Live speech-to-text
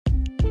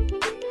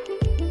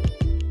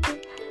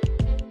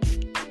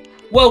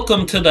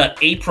Welcome to the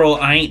April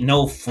I Ain't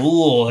No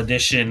Fool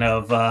edition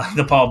of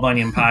the Paul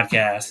Bunyan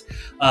podcast.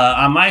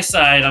 On my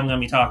side, I'm going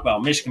to be talking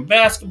about Michigan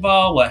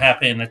basketball, what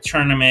happened in the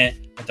tournament,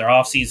 what their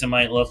offseason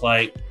might look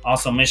like.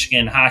 Also,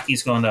 Michigan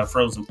hockey's going to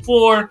Frozen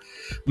Four.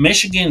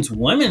 Michigan's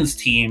women's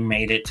team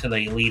made it to the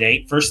Elite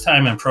Eight, first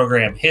time in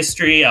program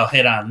history. I'll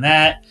hit on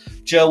that.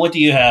 Joe, what do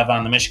you have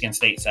on the Michigan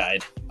State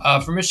side?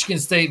 For Michigan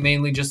State,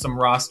 mainly just some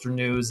roster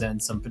news and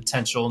some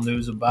potential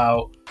news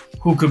about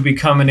who could be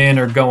coming in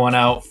or going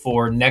out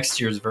for next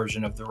year's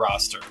version of the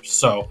roster.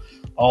 So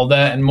all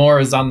that and more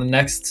is on the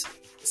next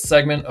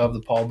segment of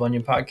the Paul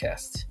Bunyan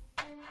podcast.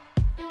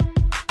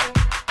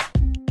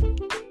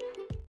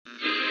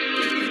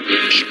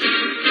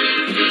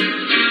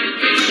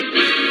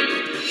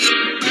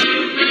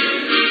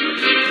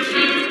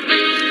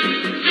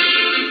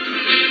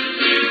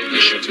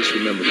 Just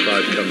remember,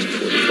 5 comes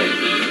before the fall.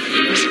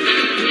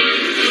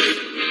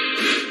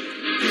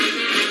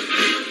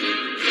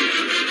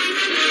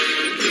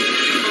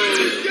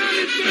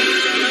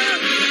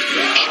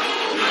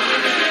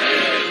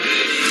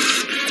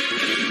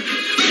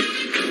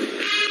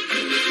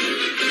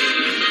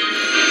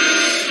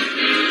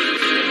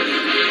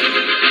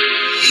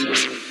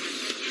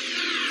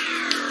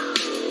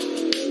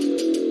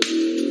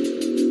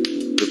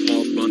 The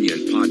Paul Bunyan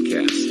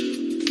Podcast.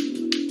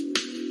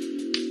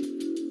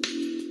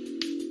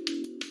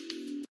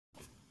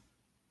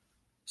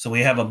 So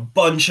we have a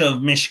bunch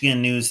of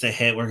Michigan news to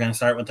hit. We're going to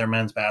start with their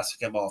men's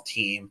basketball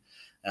team.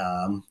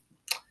 The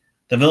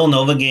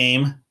Villanova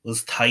game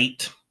was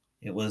tight.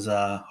 It was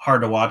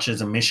hard to watch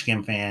as a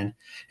Michigan fan.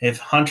 If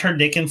Hunter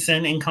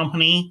Dickinson and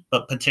company,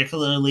 but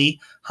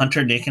particularly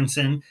Hunter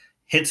Dickinson,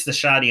 hits the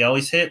shot he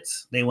always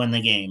hits, they win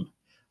the game.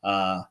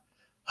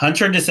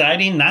 Hunter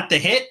deciding not to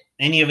hit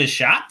any of his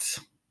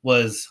shots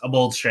was a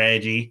bold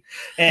strategy.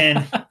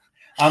 And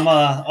I'm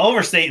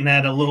overstating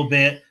that a little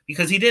bit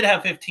because he did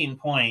have 15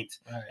 points.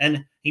 Right.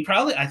 And he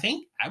probably, I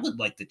think, I would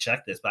like to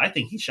check this, but I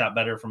think he shot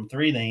better from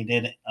 3 than he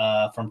did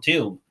from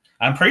 2.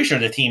 I'm pretty sure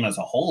the team as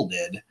a whole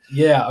did.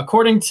 Yeah,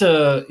 according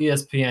to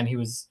ESPN, he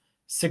was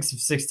 6 of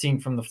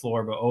 16 from the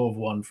floor, but 0 of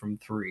 1 from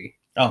 3.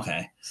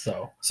 Okay.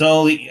 So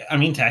I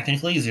mean,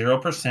 technically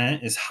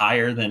 0% is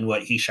higher than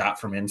what he shot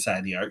from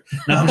inside the arc.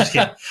 No, I'm just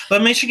kidding.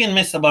 But Michigan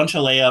missed a bunch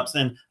of layups,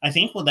 and I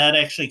think what that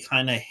actually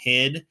kind of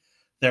hid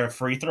their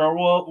free throw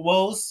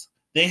woes.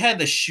 They had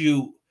to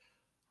shoot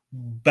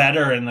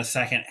better in the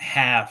second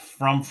half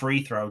from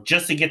free throw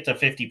just to get to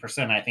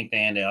 50%. I think they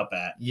ended up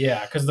at.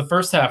 Yeah, because the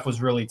first half was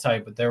really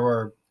tight, but there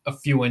were a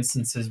few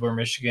instances where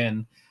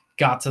Michigan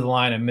got to the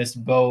line and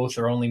missed both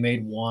or only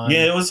made one.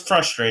 Yeah, it was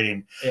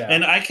frustrating. Yeah.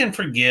 And I can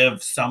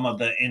forgive some of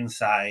the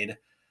inside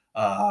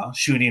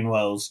shooting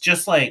woes.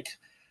 Just like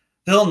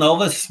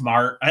Villanova's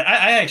smart.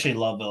 I actually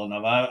love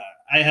Villanova.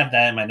 I have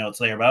that in my notes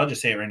later, but I'll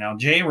just say it right now.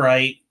 Jay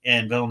Wright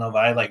and Villanova,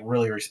 I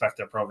really respect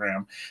their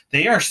program.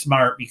 They are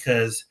smart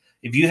because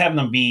if you have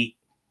them beat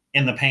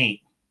in the paint,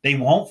 they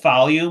won't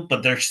foul you,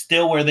 but they're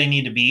still where they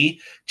need to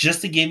be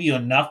just to give you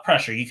enough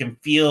pressure. You can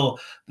feel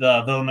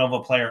the Villanova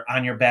player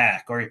on your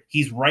back or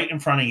he's right in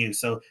front of you.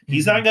 So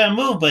he's not going to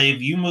move, but if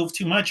you move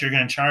too much, you're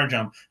going to charge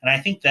him. And I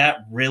think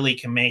that really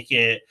can make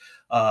it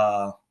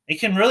it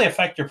can really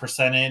affect your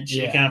percentage.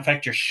 Yeah. It can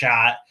affect your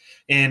shot.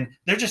 And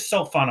they're just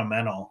so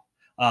fundamental.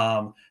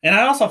 And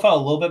I also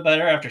felt a little bit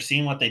better after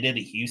seeing what they did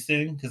to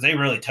Houston because they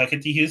really took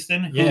it to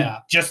Houston. Yeah.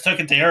 Who just took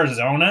it to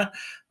Arizona.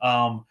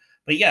 But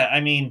yeah,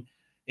 I mean,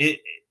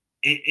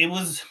 it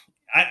was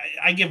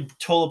I give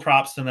total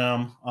props to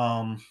them.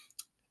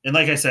 And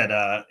like I said,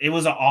 it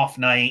was an off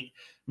night.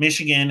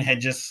 Michigan had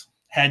just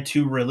had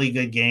 2 really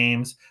good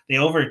games. They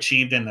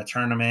overachieved in the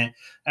tournament.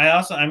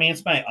 I mean,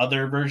 it's my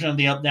other version of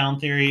the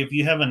up-down theory. If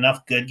you have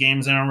enough good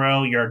games in a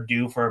row, you're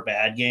due for a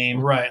bad game.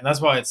 Right, and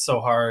that's why it's so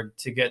hard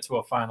to get to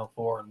a Final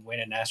Four and win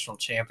a national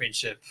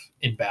championship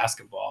in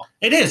basketball.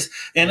 It is.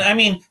 And, I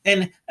mean,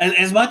 and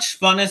as much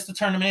fun as the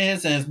tournament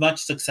is and as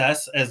much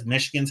success as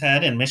Michigan's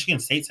had, and Michigan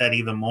State's had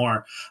even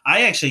more,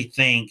 I actually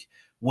think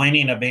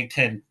winning a Big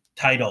Ten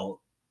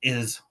title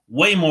is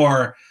way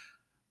more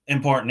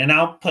important. And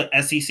I'll put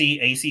SEC,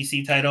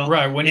 ACC title.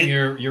 Right, winning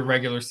your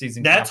regular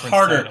season. That's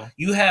harder. Title.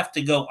 You have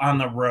to go on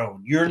the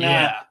road. You're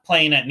not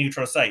playing at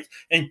neutral sites.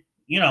 And,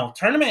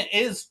 tournament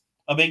is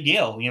a big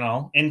deal,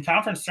 in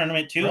conference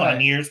tournament too, right,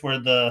 on years where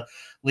the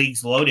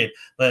league's loaded.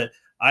 But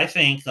I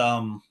think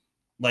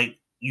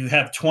you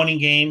have 20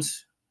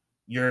 games.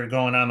 You're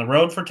going on the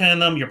road for 10 of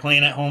them. You're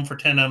playing at home for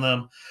 10 of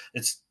them.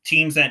 It's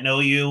teams that know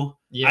you.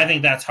 Yeah. I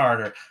think that's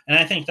harder. And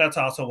I think that's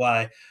also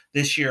why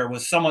this year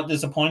was somewhat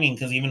disappointing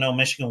because even though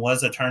Michigan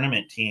was a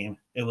tournament team,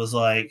 it was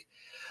like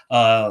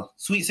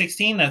Sweet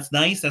 16, that's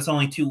nice. That's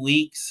only 2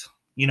 weeks.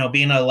 Being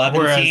an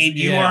 11 seed,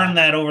 you earn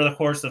that over the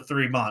course of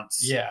 3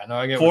 months. Yeah, no,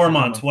 I get 4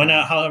 months,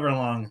 however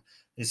long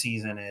the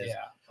season is.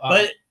 Yeah.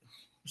 But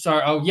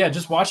sorry. Oh, yeah,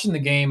 just watching the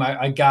game,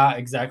 I got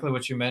exactly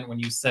what you meant when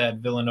you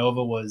said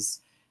Villanova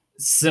was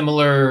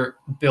similar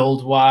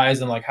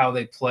build-wise and how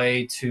they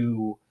play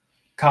to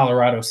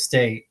Colorado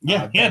State.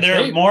 Yeah,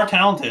 they're more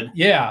talented.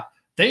 Yeah,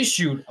 they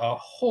shoot a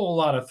whole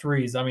lot of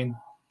threes. I mean,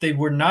 they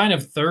were 9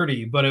 of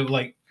 30, but it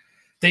like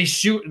they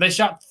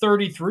shot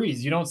 33s.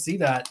 You don't see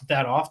that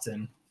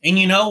often. And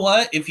you know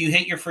what? If you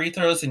hit your free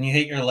throws and you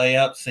hit your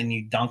layups and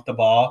you dunk the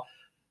ball,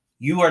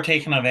 you are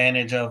taking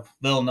advantage of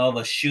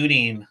Villanova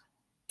shooting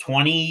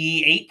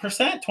 28%,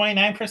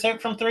 29%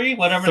 from three,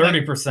 whatever.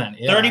 30%.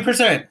 Yeah.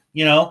 30%.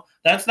 You know,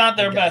 that's not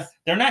their best.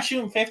 They're not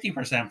shooting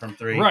 50% from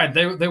three. Right.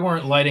 They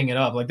weren't lighting it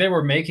up. Like they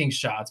were making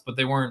shots, but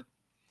they weren't.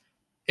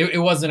 It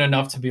wasn't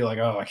enough to be like,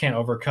 oh, I can't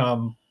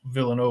overcome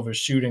Villanova's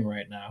shooting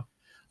right now.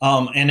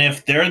 And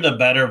if they're the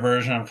better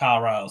version of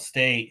Colorado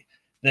State,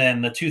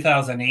 then the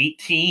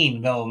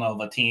 2018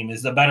 Villanova team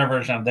is the better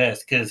version of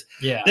this, because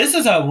this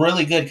is a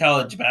really good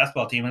college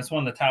basketball team. It's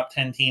one of the top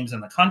 10 teams in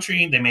the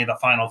country. They made the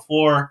Final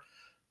Four,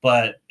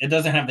 but it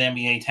doesn't have the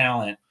NBA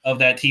talent of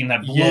that team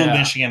that blew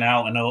Michigan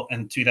out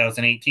in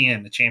 2018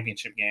 in the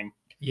championship game.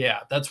 Yeah,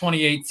 that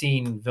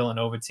 2018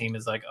 Villanova team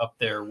is like up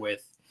there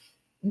with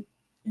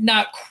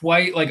not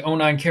quite like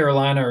 09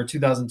 Carolina or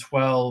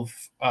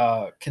 2012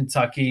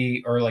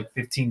 Kentucky or like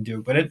 15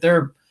 Duke, but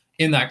they're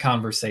in that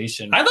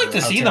conversation. I'd like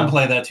to see them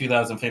play that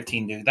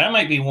 2015 Duke. That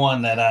might be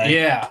one that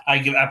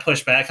I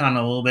push back on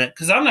a little bit,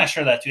 because I'm not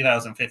sure that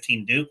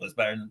 2015 Duke was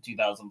better than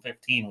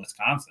 2015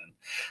 Wisconsin.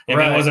 If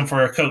it wasn't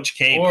for Coach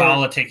K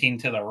politicking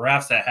to the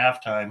refs at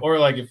halftime. Or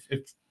like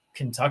if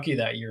Kentucky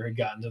that year had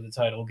gotten to the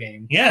title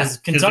game. Yeah.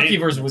 Kentucky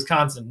versus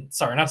Wisconsin.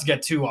 Sorry, not to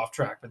get too off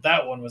track, but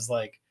that one was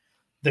like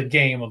the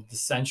game of the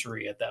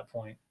century at that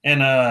point.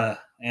 And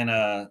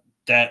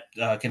that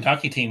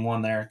Kentucky team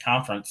won their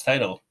conference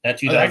title. That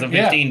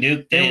 2015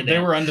 Duke did. They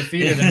were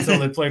undefeated until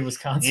they played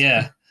Wisconsin.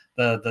 Yeah,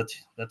 the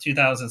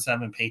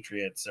 2007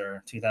 Patriots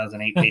or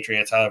 2008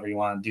 Patriots, however you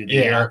want to do the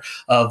year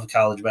of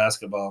college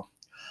basketball.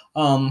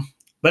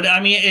 But I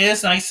mean, it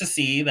is nice to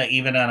see that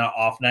even on an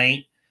off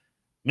night,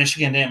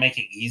 Michigan didn't make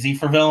it easy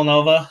for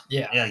Villanova.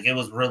 Yeah, like it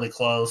was really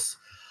close.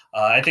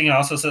 I think it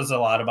also says a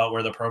lot about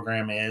where the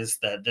program is,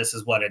 that this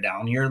is what a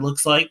down year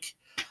looks like.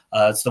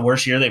 It's the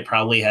worst year they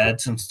probably had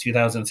since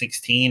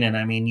 2016. And,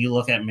 I mean, you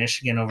look at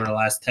Michigan over the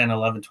last 10,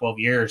 11, 12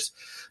 years,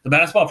 the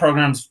basketball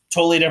program's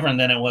totally different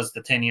than it was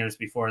the 10 years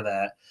before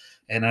that.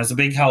 And as a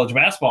big college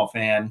basketball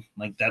fan,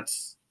 like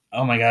that's,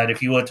 oh, my God,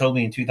 if you would have told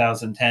me in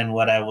 2010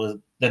 what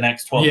the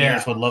next 12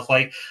 years would look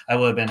like, I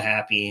would have been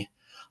happy.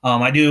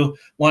 I do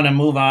want to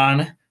move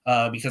on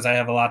because I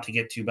have a lot to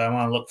get to, but I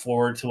want to look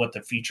forward to what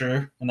the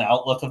future and the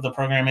outlook of the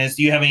program is.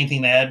 Do you have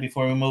anything to add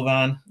before we move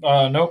on?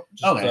 Nope.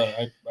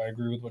 Okay. I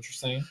agree with what you're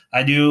saying.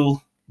 I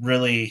do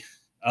really.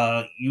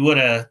 You would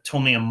have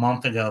told me a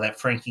month ago that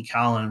Frankie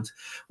Collins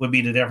would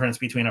be the difference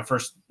between a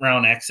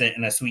first-round exit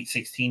and a Sweet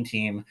 16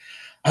 team.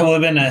 I would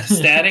have been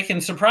ecstatic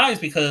and surprised,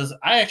 because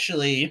I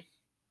actually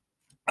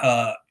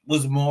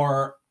was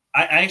more –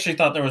 I actually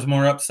thought there was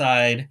more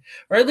upside,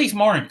 or at least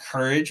more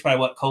encouraged by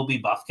what Kobe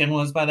Buffkin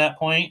was by that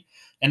point.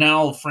 And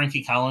now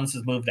Frankie Collins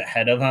has moved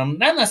ahead of him.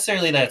 Not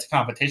necessarily that it's a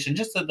competition,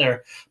 just that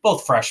they're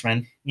both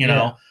freshmen, you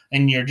know,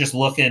 and you're just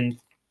looking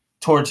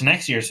towards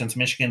next year, since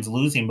Michigan's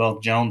losing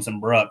both Jones and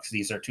Brooks.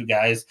 These are two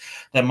guys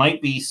that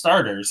might be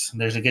starters.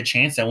 There's a good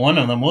chance that one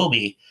of them will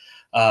be.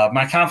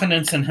 My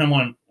confidence in him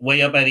went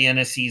way up by the end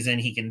of the season.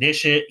 He can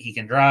dish it. He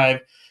can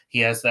drive. He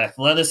has the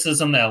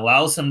athleticism that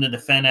allows him to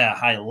defend at a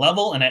high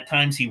level, and at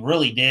times he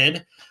really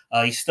did.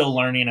 He's still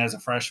learning as a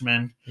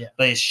freshman,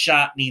 but his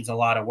shot needs a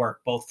lot of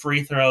work, both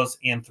free throws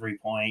and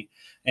three-point.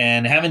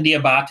 And having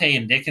Diabate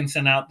and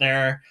Dickinson out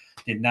there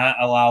did not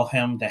allow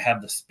him to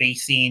have the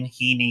spacing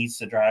he needs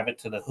to drive it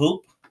to the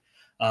hoop.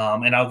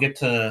 And I'll get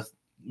to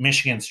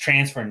Michigan's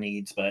transfer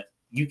needs, but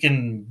you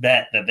can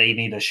bet that they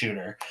need a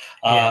shooter.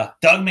 Doug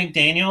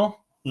McDaniel,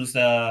 who's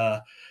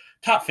the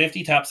top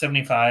 50, top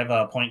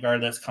 75 point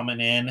guard that's coming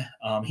in,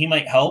 he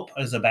might help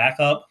as a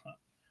backup.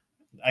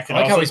 I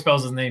like how he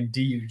spells his name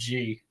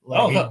D-U-G.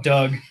 Like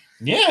Doug.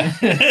 Yeah.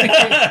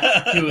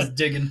 He was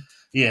digging.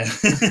 Yeah.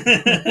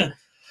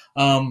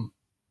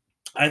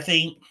 I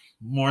think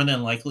more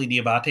than likely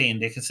Diabate and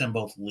Dickinson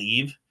both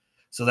leave.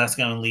 So that's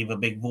going to leave a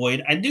big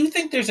void. I do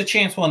think there's a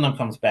chance one of them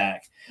comes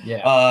back.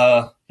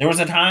 Yeah. There was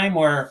a time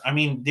where, I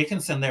mean,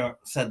 Dickinson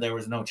said there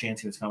was no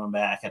chance he was coming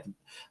back at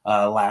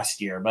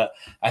last year. But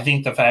I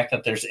think the fact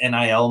that there's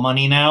NIL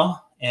money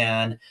now,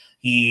 and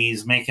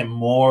he's making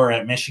more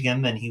at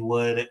Michigan than he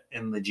would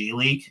in the G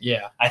League.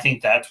 Yeah. I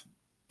think that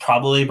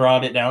probably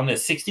brought it down to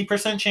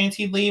 60% chance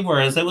he'd leave,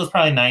 whereas it was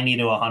probably 90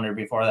 to 100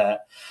 before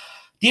that.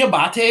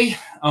 Diabate,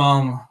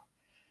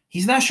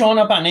 he's not showing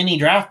up on any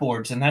draft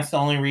boards, and that's the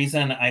only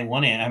reason I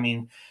won it. I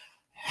mean,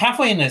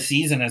 halfway in the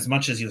season, as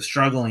much as he was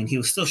struggling, he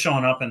was still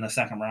showing up in the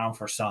second round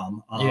for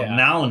some.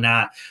 Now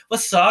not.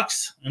 What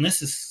sucks, and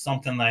this is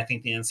something that I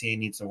think the NCAA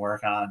needs to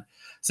work on,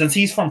 since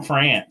he's from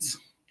France,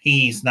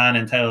 he's not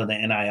entitled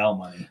to NIL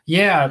money.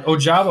 Yeah,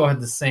 Ojabo had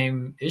the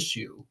same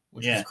issue,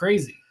 which is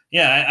crazy.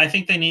 Yeah, I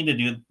think they need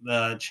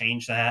to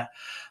change that.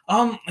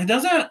 It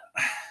doesn't.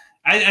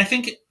 I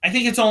think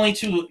it's only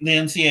to the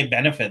NCAA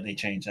benefit they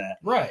change that,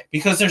 right?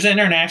 Because there's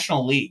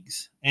international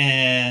leagues,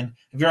 and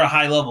if you're a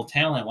high level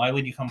talent, why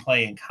would you come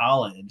play in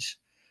college?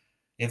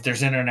 If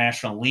there's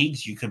international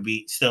leagues, you could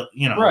be still,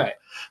 you know, right?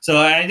 So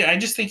I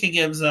just think it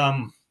gives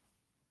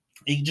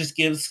it just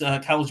gives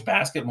college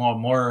basketball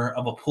more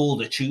of a pool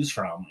to choose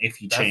from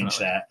if you change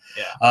that.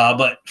 Yeah.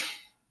 But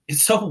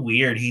it's so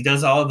weird. He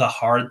does all of the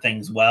hard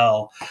things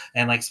well,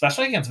 and like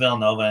especially against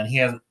Villanova, and he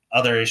has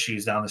other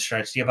issues down the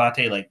stretch.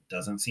 Diabate like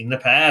doesn't seem to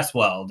pass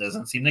well,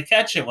 doesn't seem to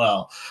catch it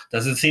well,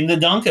 doesn't seem to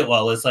dunk it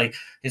well. It's like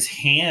his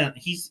hand.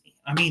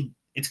 I mean,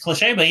 it's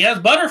cliche, but he has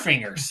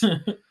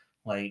butterfingers.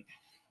 Like,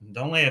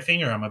 don't lay a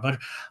finger on my butter.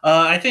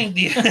 I think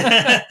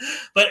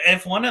but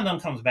if one of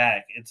them comes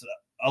back, it's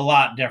a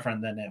lot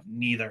different than if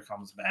neither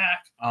comes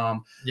back.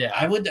 Yeah,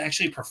 I would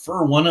actually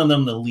prefer one of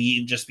them to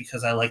leave just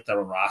because I like the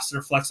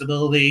roster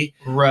flexibility.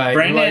 Right.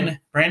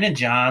 Brandon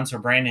Johns or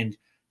Brandon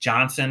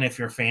Johnson, if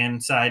you're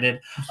fan-sided,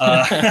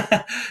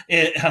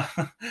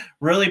 it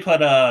really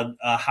put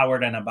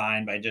Howard in a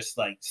bind by just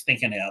like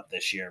stinking it up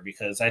this year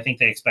because I think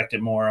they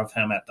expected more of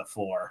him at the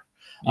 4.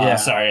 Yeah.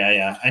 Sorry,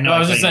 I know. I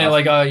was just saying,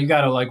 like, you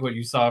got to like what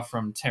you saw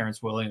from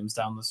Terrence Williams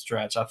down the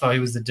stretch. I thought he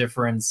was the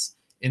difference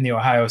in the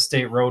Ohio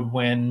State road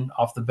win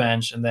off the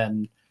bench, and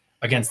then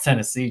against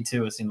Tennessee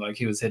too. It seemed like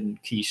he was hitting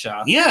key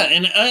shots. Yeah,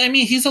 and I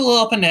mean he's a little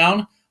up and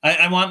down.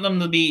 I want them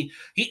to be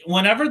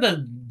whenever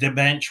the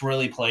bench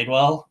really played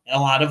well, a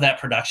lot of that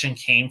production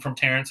came from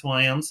Terrence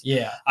Williams.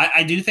 Yeah,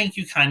 I do think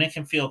you kind of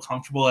can feel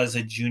comfortable as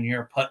a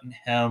junior putting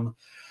him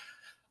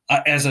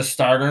as a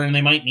starter, and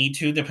they might need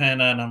to depending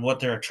on what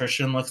their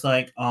attrition looks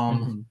like.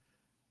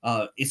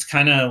 It's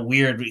kind of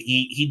weird.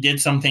 He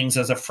did some things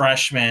as a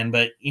freshman,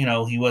 but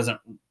he wasn't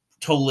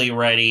totally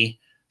ready.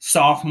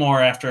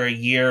 Sophomore, after a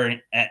year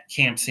at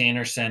Camp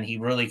Sanderson, he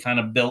really kind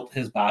of built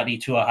his body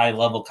to a high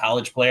level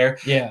college player.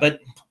 Yeah,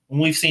 but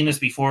we've seen this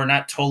before,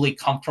 not totally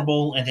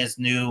comfortable in his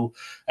new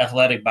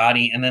athletic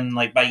body. And then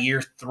like by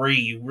year 3,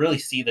 you really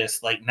see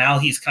this, like now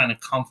he's kind of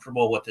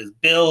comfortable with his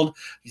build.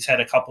 He's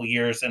had a couple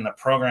years in the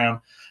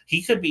program.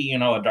 He could be,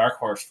 a dark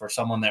horse for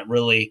someone that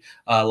really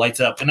lights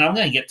up. And I'm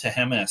going to get to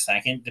him in a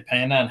second,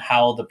 depending on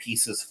how the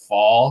pieces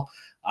fall.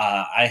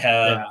 I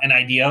have an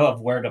idea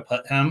of where to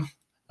put him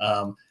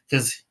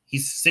because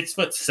he's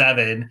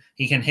 6'7".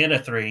 He can hit a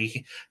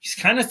 3. He's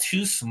kind of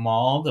too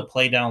small to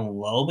play down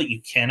low, but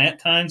you can at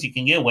times. You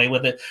can get away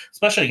with it,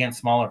 especially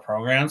against smaller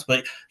programs.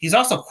 But he's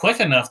also quick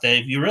enough that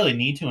if you really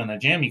need to in the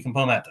gym, you can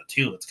put him at the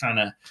 2. It's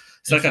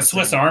like a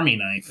Swiss Army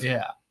knife.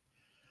 Yeah.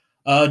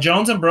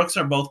 Jones and Brooks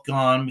are both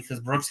gone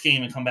because Brooks can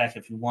even come back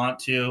if you want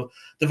to.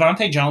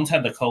 Devontae Jones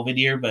had the COVID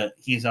year, but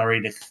he's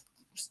already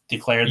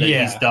declared that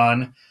he's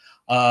done.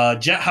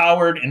 Jet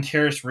Howard and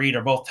Terrace Reed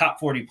are both top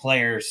 40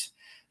 players.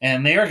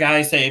 And they are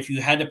guys that if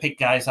you had to pick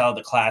guys out of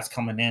the class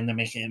coming in to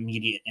make an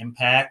immediate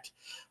impact,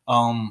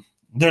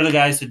 they're the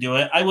guys to do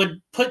it. I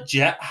would put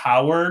Jet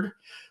Howard,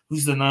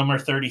 who's the number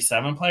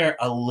 37 player,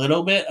 a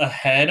little bit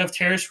ahead of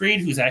Terrace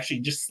Reed, who's actually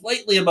just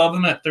slightly above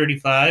him at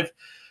 35,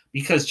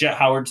 because Jet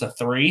Howard's a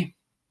 3.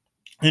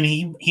 And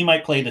he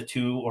might play the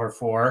 2 or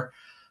 4.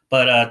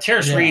 But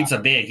Terrace Reed's a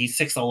big. He's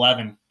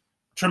 6'11".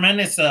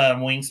 Tremendous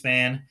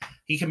wingspan.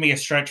 He can be a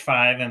stretch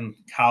 5 in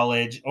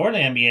college or the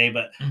NBA,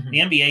 but the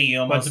NBA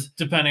you almost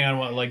depending on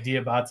what like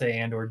Diabate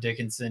and or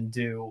Dickinson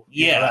do,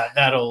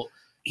 that'll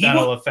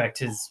affect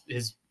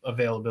his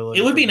availability.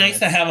 It would be nice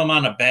to have him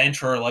on a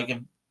bench or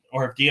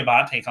if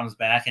Diabate comes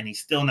back and he's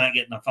still not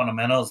getting the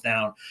fundamentals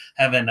down,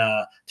 having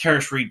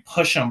Terrace Reed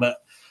push him. But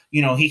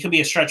he could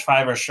be a stretch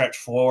 5 or a stretch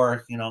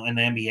 4, in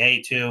the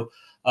NBA too.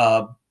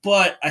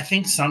 But I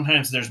think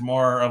sometimes there's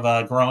more of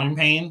a growing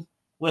pain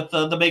with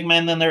the big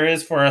men than there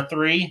is for a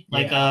 3,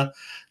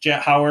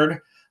 Jet Howard.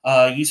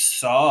 You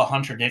saw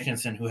Hunter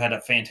Dickinson, who had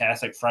a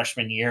fantastic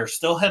freshman year,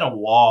 still had a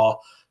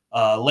wall.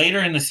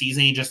 Later in the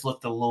season, he just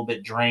looked a little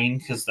bit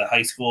drained because the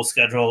high school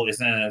schedule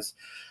isn't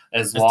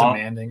as long.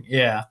 Demanding.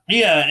 Yeah.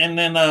 Yeah, and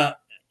then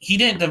he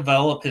didn't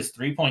develop his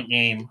 3-point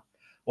game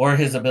or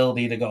his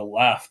ability to go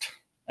left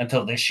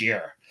until this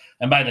year.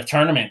 And by the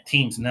tournament,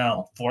 teams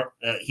know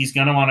he's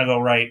going to want to go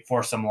right,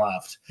 force him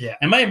left. Yeah,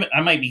 I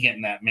might be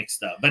getting that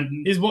mixed up, but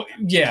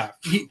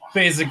he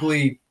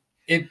basically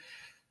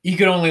he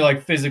could only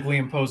like physically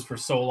impose for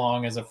so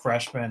long as a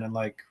freshman, and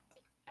like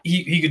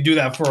he could do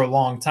that for a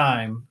long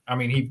time. I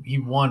mean, he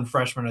won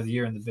Freshman of the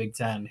Year in the Big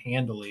Ten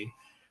handily,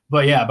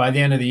 but by the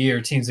end of the year,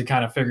 teams had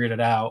kind of figured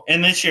it out.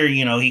 And this year,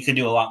 he could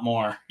do a lot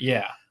more.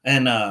 Yeah,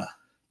 and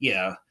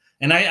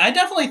and I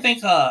definitely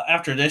think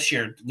after this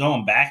year,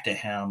 going back to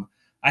him,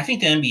 I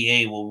think the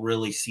NBA will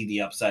really see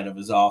the upside of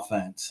his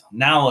offense.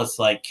 Now it's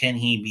like, can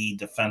he be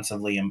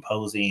defensively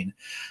imposing?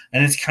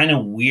 And it's kind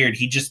of weird.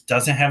 He just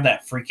doesn't have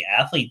that freak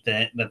athlete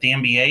that the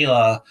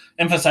NBA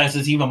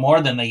emphasizes even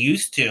more than they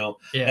used to.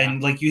 Yeah.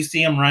 And like you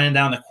see him running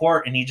down the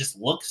court and he just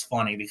looks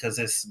funny because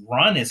his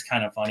run is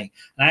kind of funny.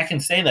 And I can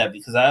say that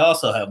because I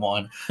also have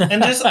one.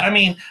 And just,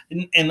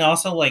 and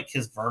also like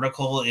his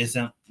vertical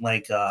isn't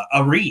like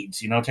a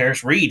Reed's.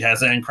 Terrace Reed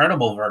has an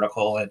incredible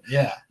vertical and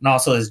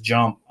also his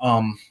jump.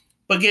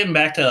 But getting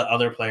back to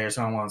other players,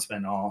 I don't want to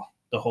spend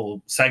the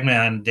whole segment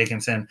on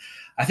Dickinson.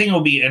 I think it will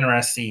be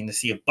interesting to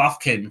see if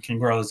Buffkin can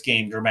grow his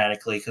game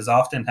dramatically, because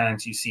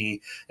oftentimes you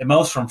see it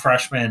most from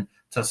freshman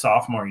to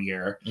sophomore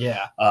year.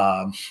 Yeah.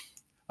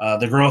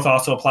 The growth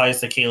also applies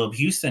to Caleb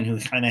Houston, who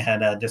kind of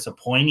had a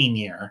disappointing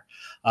year.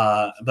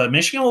 But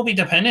Michigan will be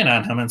dependent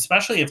on him,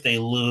 especially if they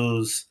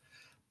lose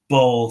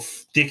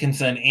both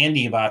Dickinson and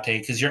Diabate,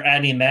 because you're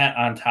adding that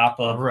on top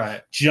of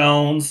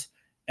Jones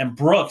and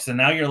Brooks, and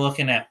now you're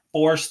looking at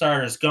 4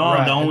 starters gone.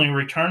 Right. The only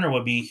returner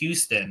would be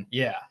Houston.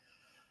 Yeah.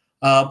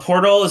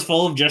 Portal is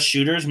full of just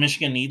shooters.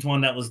 Michigan needs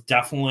one. That was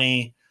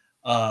definitely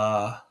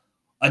a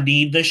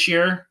need this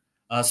year,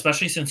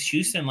 especially since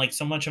Houston, like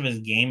so much of his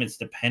game, is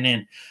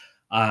dependent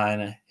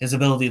on his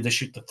ability to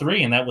shoot the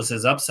 3, and that was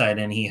his upside,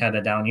 and he had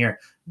a down year.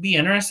 It'd be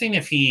interesting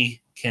if he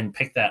can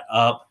pick that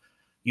up.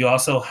 You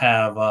also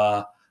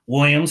have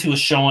Williams, who is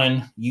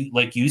showing,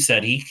 like you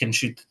said, he can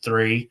shoot the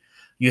 3.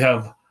 You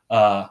have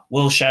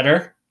Will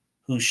Shetter,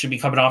 who should be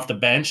coming off the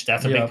bench.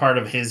 That's a big part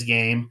of his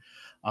game.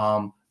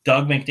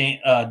 Doug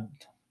McDaniel,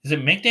 is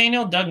it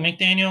McDaniel? Doug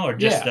McDaniel, or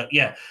just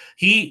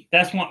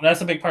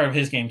that's a big part of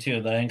his game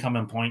too. The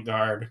incoming point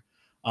guard,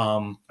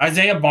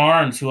 Isaiah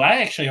Barnes, who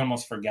I actually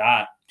almost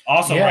forgot,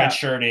 also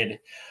redshirted.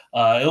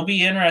 It'll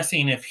be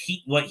interesting if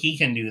what he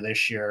can do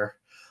this year.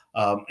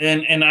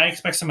 And I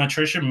expect some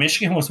attrition.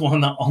 Michigan was one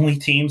of the only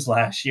teams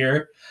last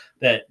year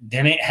that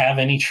didn't have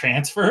any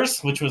transfers,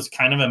 which was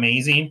kind of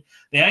amazing.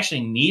 They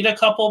actually need a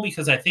couple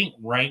because I think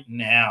right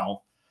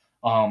now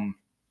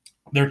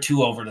they're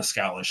 2 over the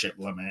scholarship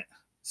limit.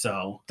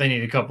 So they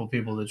need a couple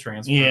people to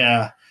transfer.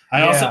 Yeah.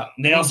 Has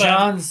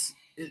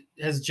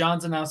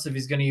Johns announced if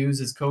he's going to use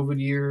his COVID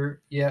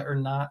year yet or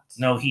not?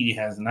 No, he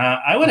has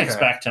not. I would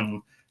expect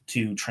him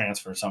to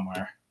transfer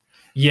somewhere.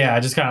 Yeah,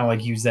 just kind of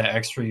like use that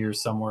extra year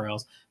somewhere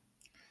else.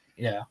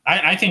 Yeah.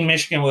 I think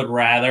Michigan would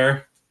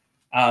rather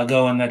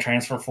go in the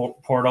transfer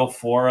portal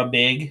for a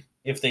big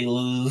if they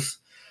lose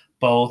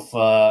both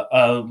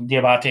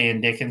Diabate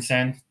and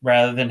Dickinson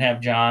rather than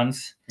have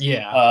Johns.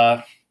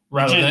 Yeah.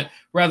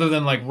 Rather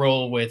than like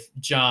roll with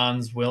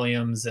Johns,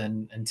 Williams,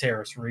 and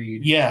Terrace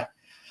Reed. Yeah.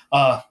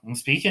 And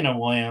speaking of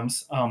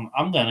Williams,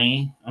 I'm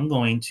going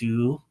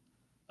to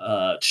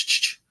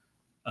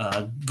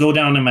go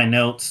down in my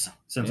notes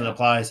since it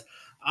applies.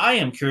 I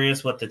am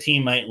curious what the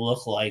team might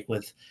look like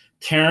with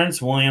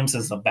Terrence Williams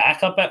as the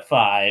backup at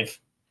 5.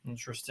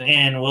 Interesting.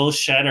 And Will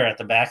Shetter at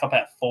the backup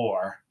at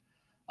 4.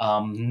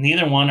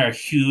 Neither one are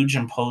huge,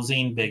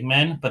 imposing big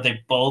men, but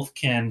they both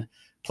can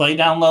play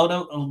down low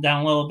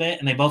a bit,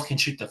 and they both can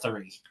shoot the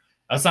 3.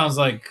 That sounds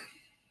like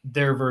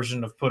their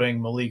version of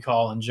putting Malik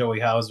Hall and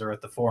Joey Hauser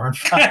at the 4 and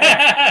 5.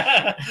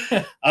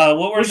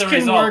 What were the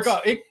results?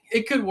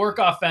 It could work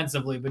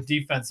offensively, but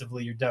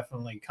defensively, you're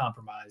definitely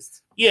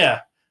compromised. Yeah,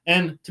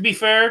 and to be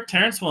fair,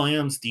 Terrence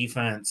Williams'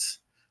 defense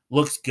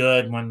looks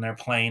good when they're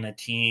playing a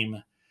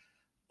team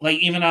like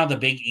even out of the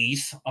Big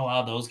East. A lot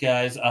of those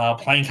guys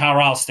playing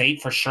Colorado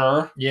State for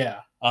sure. Yeah.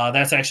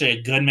 That's actually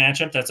a good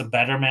matchup. That's a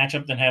better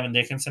matchup than having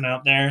Dickinson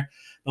out there.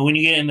 But when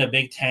you get into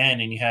Big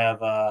Ten and you have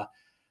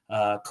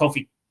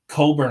Kofi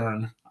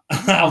Coburn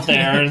out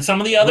there and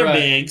some of the other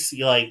bigs,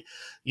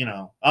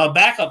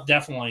 backup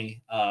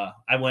definitely.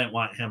 I wouldn't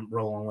want him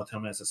rolling with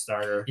him as a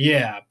starter.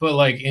 Yeah, but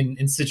like in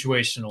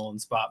situational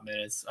and spot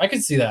minutes, I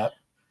can see that.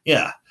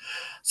 Yeah.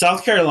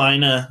 South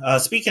Carolina,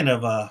 speaking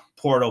of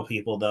portal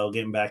people, though,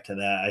 getting back to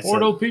that.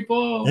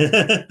 People.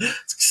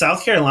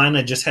 South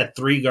Carolina just had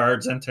 3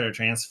 guards enter a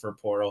transfer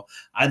portal.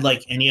 I'd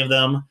like any of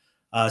them.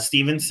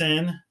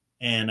 Stevenson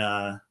and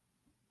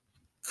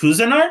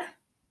Cousinard?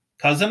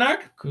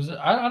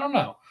 I don't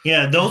know.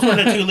 Yeah, those were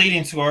the 2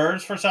 leading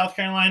scorers for South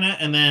Carolina.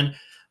 And then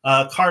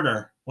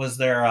Carter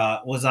was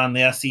on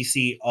the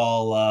SEC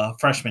all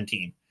freshman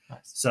team. Nice.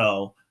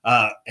 So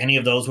any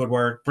of those would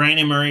work.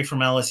 Brandon Murray from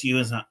LSU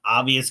is an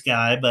obvious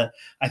guy, but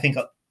I think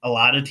a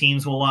lot of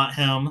teams will want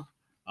him.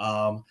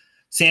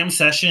 Sam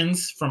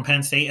Sessions from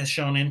Penn State has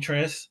shown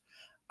interest.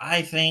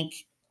 I think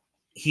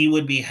he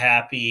would be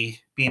happy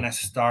being a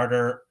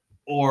starter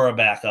or a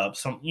backup.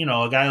 So,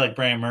 a guy like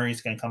Brandon Murray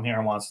is going to come here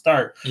and want to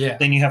start. Yeah.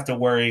 Then you have to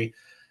worry,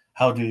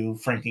 how do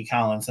Frankie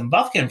Collins and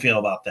Buffkin feel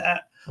about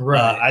that?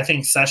 Right. I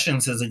think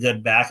Sessions is a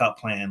good backup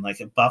plan.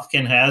 Like if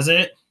Buffkin has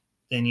it,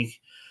 then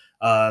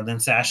then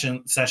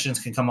Sessions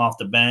can come off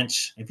the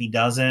bench. If he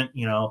doesn't,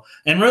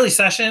 and really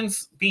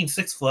Sessions being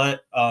 6 foot,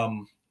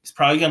 is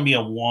probably going to be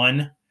a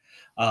 1.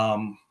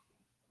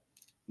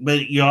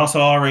 But you also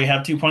already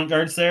have 2 point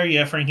guards there. You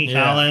have Frankie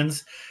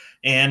Collins,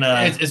 and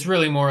it's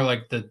really more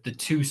like the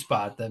 2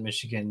 spot that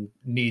Michigan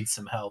needs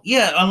some help.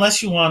 Yeah,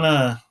 unless you want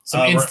to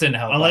instant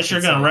help. Unless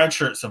you're going to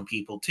redshirt some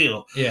people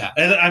too. Yeah,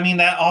 and I mean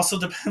that also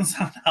depends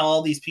on how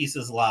all these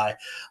pieces lie.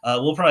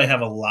 We'll probably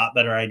have a lot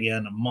better idea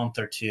in a month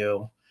or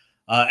 2.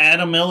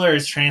 Adam Miller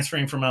is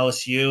transferring from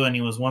LSU, and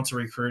he was once a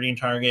recruiting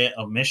target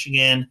of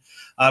Michigan.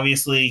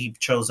 Obviously, he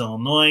chose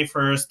Illinois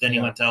first, then he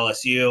went to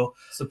LSU.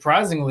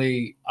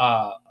 Surprisingly,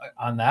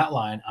 on that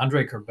line,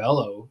 Andre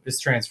Curbelo is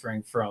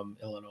transferring from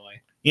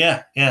Illinois.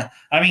 Yeah.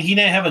 I mean, he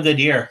didn't have a good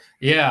year.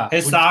 Yeah.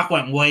 His stock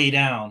went way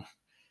down.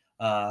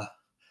 Not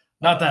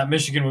that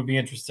Michigan would be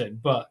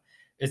interested, but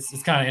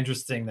it's kind of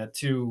interesting that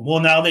 2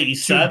 now that you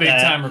said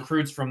big-time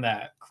recruits from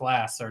that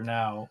class are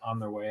now on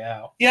their way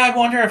out. Yeah, I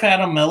wonder if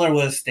Adam Miller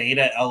would have stayed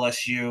at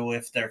LSU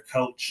if their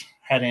coach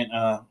heading.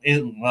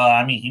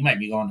 He might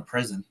be going to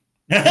prison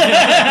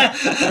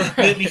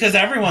because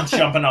everyone's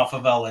jumping off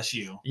of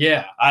LSU.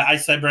 Yeah, I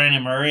said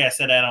Brandon Murray. I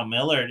said Adam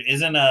Millard.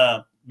 Isn't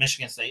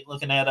Michigan State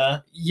looking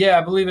at Yeah,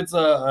 I believe it's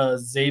a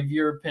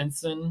Xavier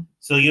Pinson.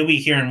 So you'll be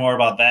hearing more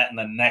about that in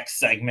the next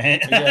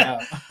segment.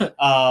 Yeah.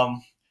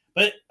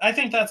 But I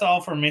think that's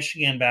all for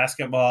Michigan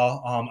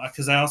basketball.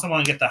 Because I also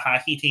want to get the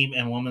hockey team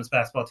and women's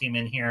basketball team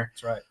in here.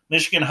 That's right.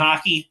 Michigan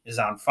hockey is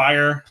on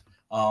fire.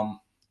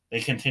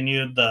 They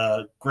continued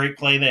the great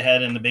play they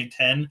had in the Big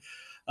Ten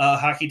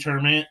hockey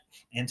tournament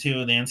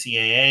into the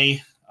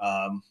NCAA.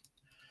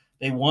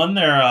 They won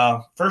their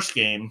first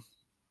game.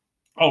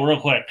 Oh,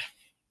 real quick.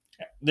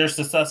 Their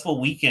successful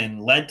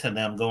weekend led to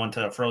them going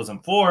to a Frozen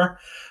Four,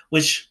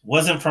 which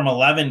wasn't from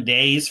 11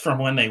 days from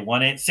when they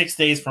won it, 6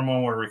 days from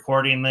when we're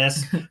recording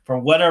this. For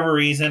whatever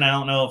reason, I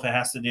don't know if it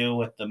has to do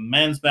with the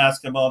men's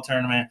basketball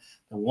tournament,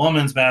 the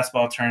women's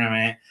basketball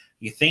tournament.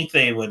 You think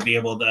they would be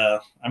able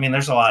to – I mean,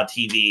 there's a lot of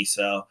TV,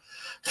 so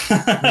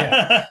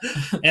yeah.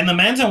 And the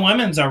men's and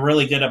women's are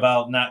really good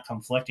about not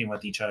conflicting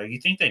with each other. You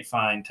think they'd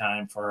find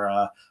time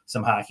for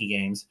some hockey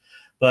games.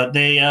 But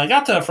they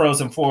got to a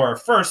Frozen Four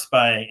first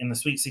by, in the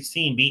Sweet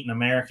 16, beating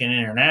American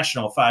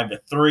International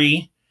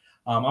 5-3.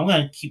 I'm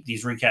going to keep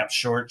these recaps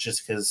short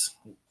just because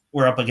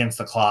we're up against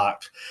the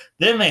clock.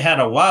 Then they had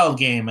a wild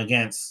game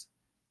against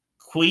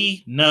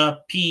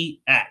Quinnipiac.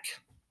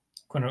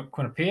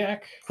 Quinnipiac?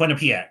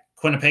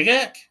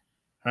 Quinnipiac?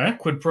 Huh?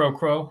 Quid pro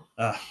quo.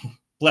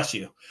 Bless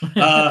you.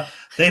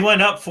 They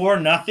went up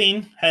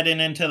 4-0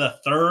 heading into the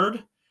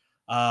third.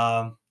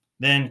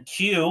 Then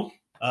Q...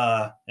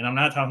 and I'm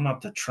not talking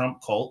about the Trump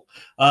cult,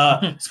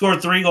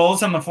 scored 3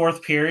 goals in the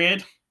fourth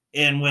period.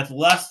 And with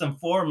less than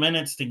 4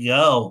 minutes to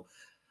go,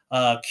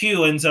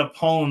 Q ends up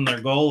pulling their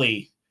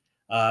goalie.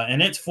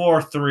 And it's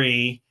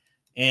 4-3.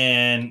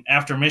 And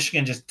after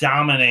Michigan just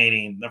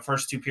dominating the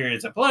first 2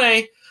 periods of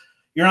play,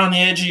 you're on the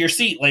edge of your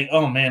seat like,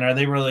 oh, man, are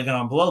they really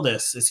going to blow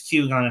this? Is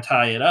Q going to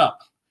tie it up?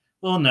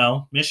 Well,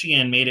 no.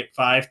 Michigan made it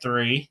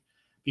 5-3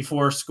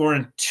 before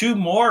scoring 2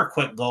 more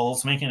quick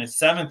goals, making it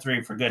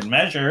 7-3 for good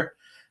measure.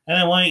 And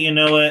then, why don't you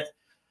know it,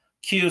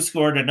 Q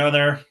scored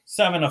another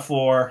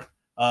 7-4,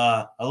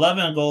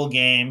 11-goal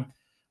game.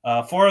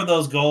 4 of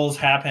those goals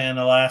happened in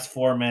the last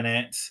 4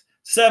 minutes.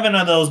 7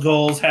 of those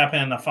goals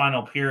happened in the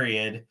final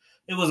period.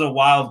 It was a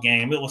wild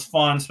game. It was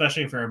fun,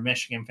 especially for a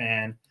Michigan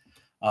fan.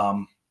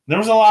 There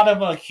was a lot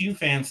of Q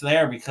fans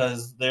there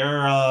because their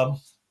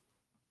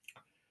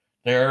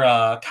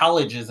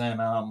college is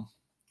in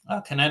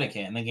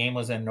Connecticut, and the game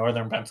was in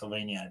northern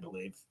Pennsylvania, I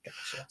believe.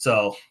 Gotcha.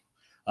 So...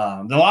 there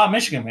are a lot of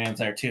Michigan fans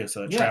there, too,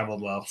 so it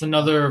traveled well. It's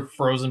another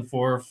Frozen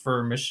Four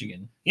for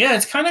Michigan. Yeah,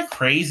 it's kind of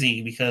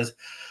crazy because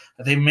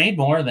they made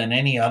more than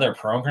any other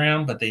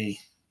program, but they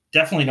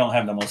definitely don't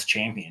have the most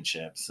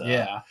championships. So,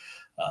 yeah.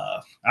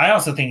 I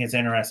also think it's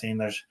interesting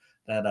that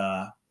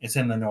it's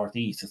in the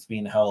Northeast. It's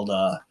being held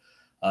a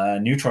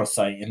neutral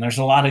site, and there's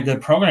a lot of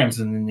good programs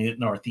in the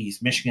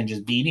Northeast. Michigan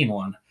just beating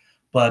one.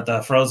 But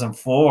the Frozen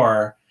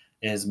Four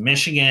is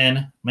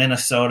Michigan,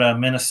 Minnesota,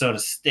 Minnesota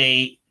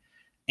State,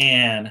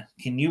 and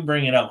can you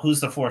bring it up? Who's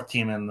the 4th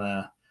team in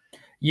the?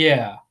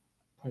 Yeah,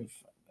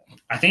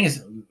 I think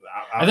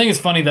it's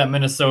funny that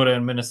Minnesota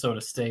and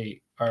Minnesota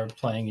State are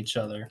playing each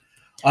other.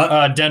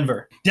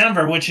 Denver,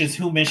 which is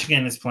who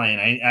Michigan is playing.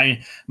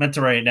 I meant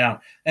to write it down.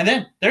 And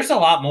then there's a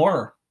lot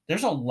more.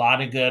 There's a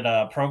lot of good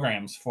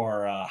programs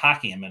for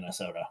hockey in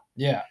Minnesota.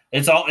 Yeah,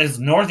 it's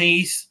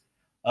Northeast.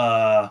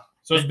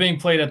 So it's being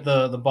played at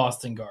the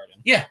Boston Garden.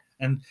 Yeah,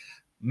 and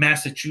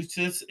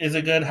Massachusetts is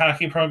a good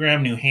hockey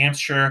program. New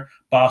Hampshire,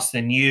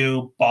 Boston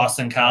U,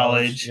 Boston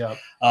College. Yep.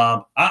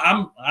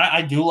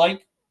 I do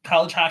like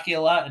college hockey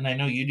a lot, and I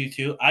know you do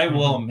too. I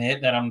will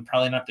admit that I'm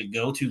probably not the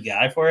go-to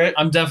guy for it.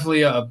 I'm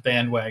definitely a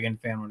bandwagon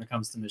fan when it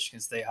comes to Michigan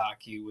State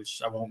hockey,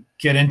 which I won't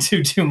get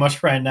into too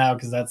much right now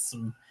because that's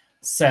some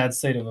sad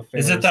state of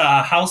affairs. Is it the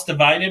House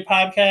Divided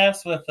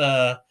podcast with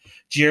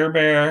Jer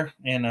Bear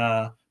and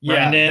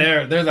Brandon?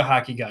 Yeah, they're the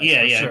hockey guys.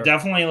 Yeah, sure.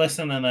 Definitely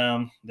listen to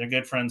them. They're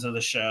good friends of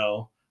the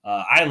show.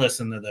 I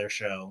listen to their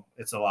show.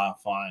 It's a lot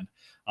of fun.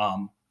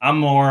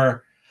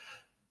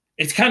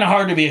 It's kind of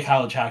hard to be a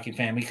college hockey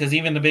fan because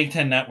even the Big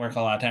Ten Network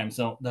a lot of times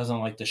doesn't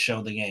like to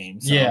show the game.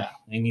 So, yeah.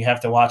 And you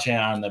have to watch it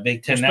on the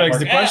Big Ten Which Network.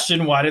 Begs the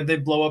question, why did they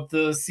blow up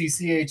the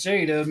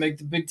CCHA to make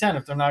the Big Ten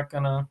if they're not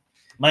going to?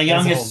 My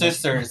youngest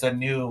sister is a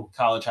new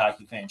college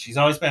hockey fan. She's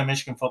always been a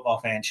Michigan football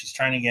fan. She's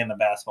trying to get into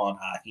basketball and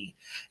hockey.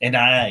 And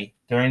I,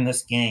 during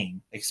this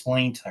game,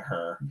 explained to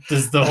her. This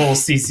is the whole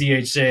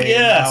CCHA.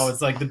 Yes. Now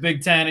it's like the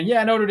Big Ten. And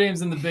yeah, Notre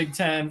Dame's in the Big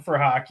Ten for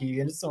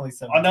hockey. And it's only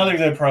 7. Another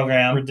good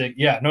program.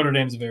 Yeah, Notre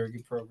Dame's a very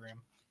good program.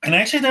 And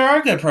actually, there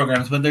are good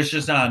programs, but there's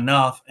just not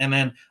enough. And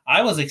then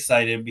I was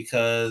excited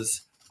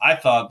because I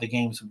thought the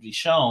games would be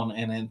shown,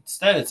 and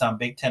instead it's on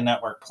Big Ten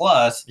Network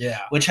Plus,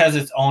 Yeah. which has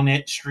its own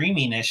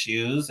streaming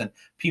issues and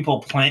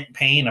people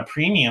paying a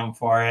premium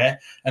for it,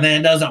 and then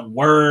it doesn't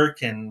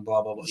work and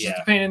blah, blah, blah. It's just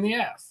a pain in the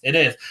ass. It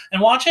is.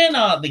 And watching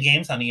the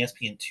games on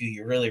ESPN2,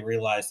 you really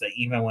realize that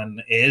even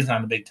when it is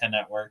on the Big Ten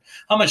Network,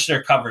 how much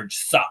their coverage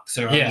sucks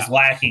or is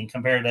lacking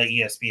compared to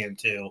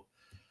ESPN2.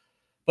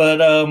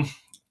 But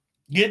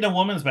getting to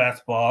women's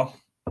basketball,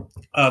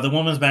 the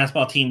women's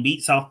basketball team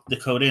beat South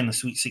Dakota in the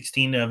Sweet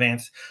 16 to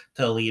advance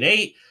to Elite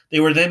 8. They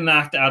were then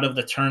knocked out of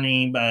the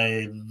tourney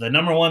by the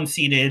number 1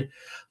 seeded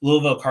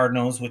Louisville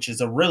Cardinals, which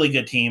is a really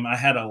good team. I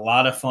had a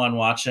lot of fun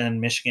watching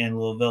Michigan and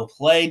Louisville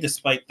play,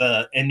 despite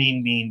the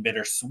ending being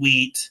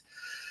bittersweet.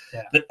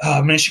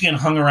 Yeah. Michigan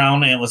hung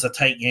around, and it was a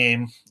tight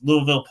game.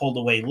 Louisville pulled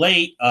away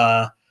late.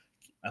 I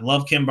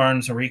love Kim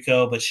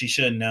Barnes-Rico, but she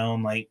should have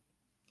known,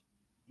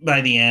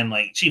 by the end,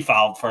 she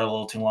fouled for a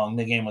little too long.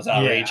 The game was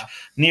outrage. Yeah.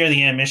 Near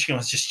the end, Michigan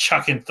was just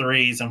chucking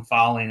threes and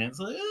fouling. It's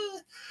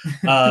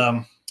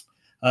the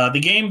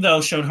game,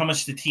 though, showed how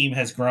much the team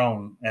has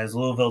grown as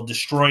Louisville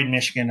destroyed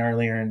Michigan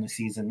earlier in the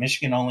season.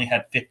 Michigan only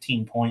had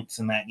 15 points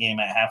in that game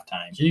at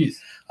halftime. Jeez.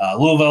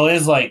 Louisville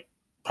is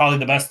probably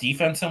the best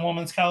defense in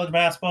women's college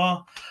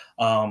basketball.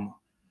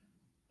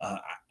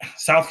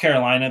 South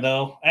Carolina,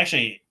 though,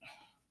 actually,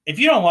 if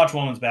you don't watch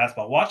women's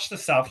basketball, watch the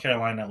South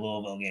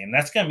Carolina-Louisville game.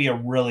 That's going to be a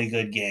really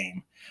good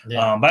game.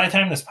 Yeah. By the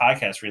time this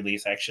podcast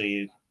release,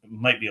 actually, it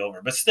might be over.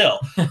 But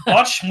still,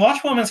 watch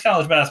women's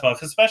college basketball,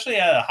 because especially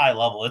at a high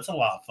level, it's a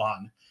lot of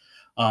fun.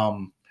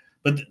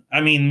 But,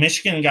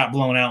 Michigan got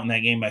blown out in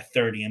that game by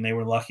 30, and they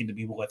were lucky to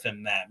be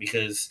within that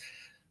because –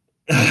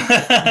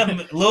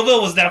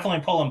 Louisville was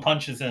definitely pulling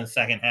punches in the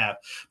second half,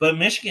 but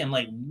Michigan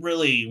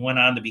really went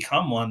on to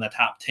become one of the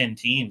top 10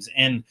 teams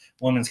in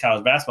women's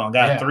college basketball and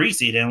got a 3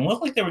 seed and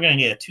looked like they were going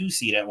to get a 2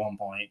 seed at one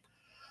point.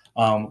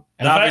 And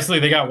obviously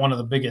they got one of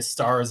the biggest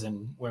stars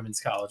in women's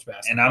college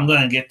basketball. And I'm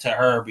going to get to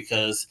her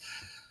because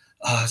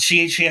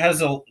she has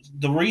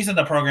the reason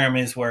the program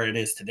is where it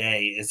is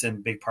today is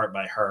in big part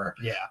by her.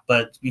 Yeah.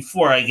 But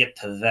before I get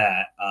to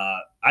that,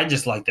 I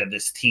just like that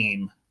this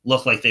team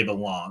looked like they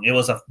belong. It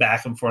was a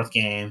back and forth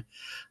game.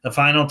 The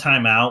final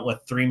timeout with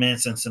 3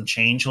 minutes and some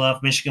change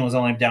left, Michigan was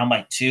only down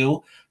by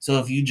 2. So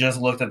if you just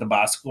looked at the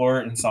box score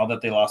and saw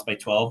that they lost by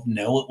 12,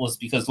 no, it was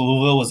because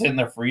Louisville was hitting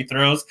their free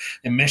throws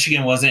and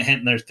Michigan wasn't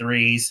hitting their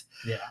threes.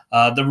 Yeah.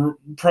 The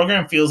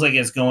program feels like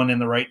it's going in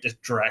the right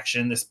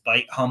direction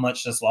despite how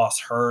much this loss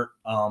hurt.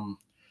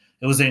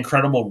 It was an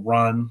incredible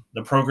run.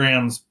 The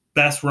program's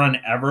best run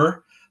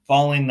ever,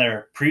 following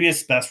their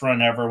previous best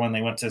run ever when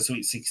they went to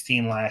Sweet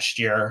 16 last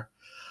year.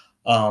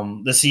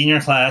 The senior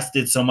class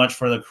did so much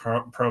for the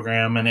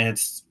program, and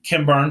it's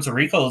Kim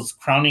Barnes-Rico's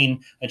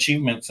crowning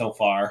achievement so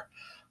far.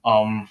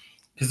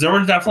 Because there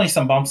were definitely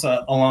some bumps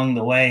along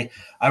the way.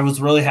 I was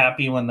really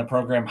happy when the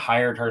program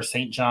hired her.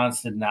 St.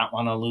 John's did not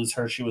want to lose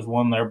her. She was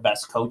one of their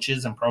best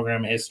coaches in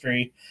program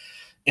history.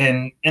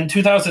 And in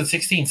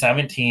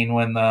 2016-17,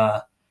 when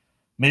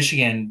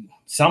Michigan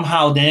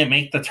somehow didn't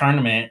make the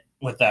tournament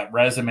with that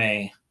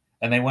resume,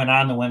 and they went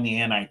on to win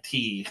the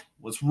NIT,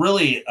 was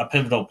really a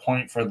pivotal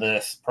point for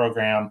this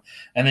program,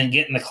 and then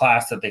getting the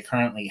class that they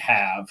currently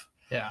have.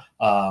 Yeah.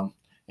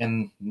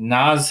 And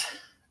Naz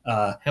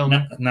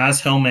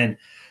Hillman,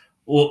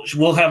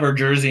 we'll have her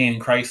jersey in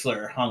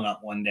Chrysler hung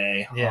up one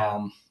day.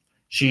 Yeah.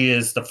 She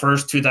is the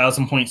first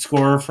 2,000-point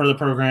scorer for the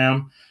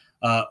program,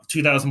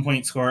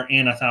 2,000-point scorer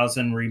and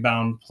 1,000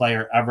 rebound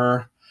player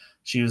ever.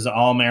 She was an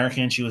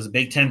All-American. She was a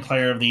Big Ten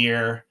Player of the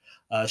Year.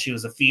 She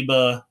was a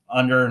FIBA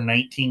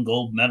under-19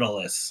 gold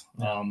medalist.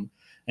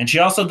 And she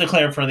also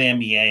declared for the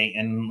NBA.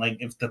 And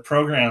if the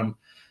program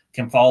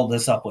can follow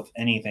this up with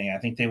anything, I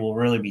think they will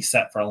really be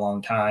set for a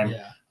long time.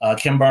 Yeah.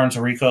 Kim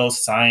Barnes-Rico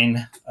signed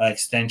an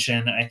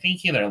extension. I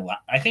think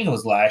it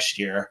was last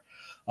year.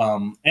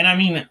 And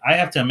I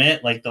have to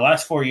admit, the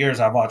last 4 years,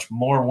 I've watched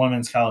more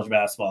women's college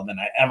basketball than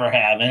I ever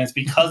have, and it's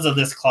because of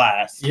this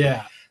class.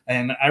 Yeah.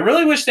 And I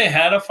really wish they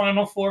had a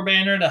Final Four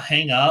banner to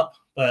hang up,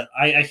 but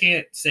I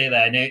can't say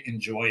that I didn't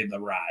enjoy the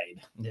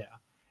ride. Yeah.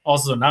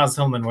 Also, Naz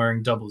Hillman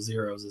wearing 00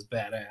 is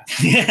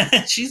badass.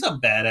 Yeah, she's a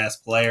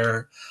badass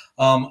player.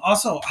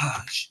 Also,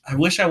 I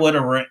wish I would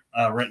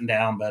have written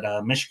down,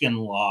 but Michigan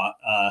Law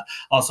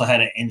also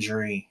had an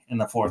injury in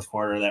the fourth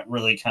quarter that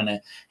really kind of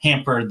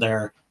hampered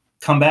their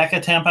comeback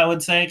attempt, I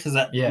would say, because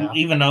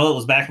even though it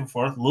was back and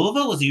forth,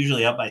 Louisville was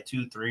usually up by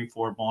 2, 3,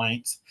 4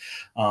 points.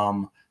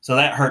 So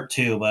that hurt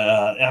too.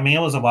 But,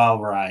 it was a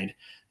wild ride.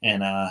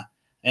 And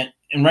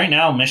right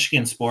now,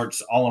 Michigan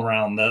sports all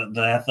around,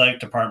 the athletic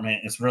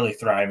department is really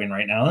thriving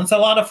right now. And it's a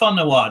lot of fun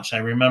to watch. I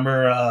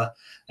remember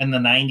in the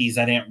 90s,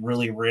 I didn't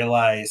really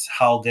realize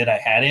how good I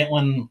had it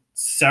when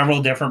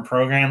several different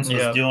programs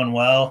was doing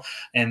well.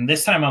 And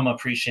this time I'm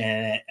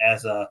appreciating it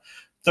as a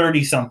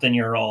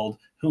 30-something-year-old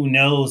who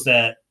knows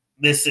that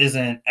this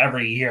isn't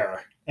every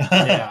year.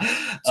 Yeah.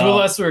 To a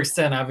lesser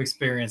extent, I've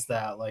experienced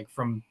that,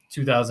 from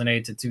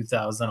 2008 to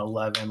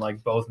 2011,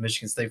 both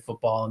Michigan State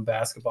football and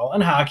basketball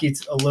and hockey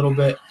a little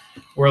bit,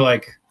 where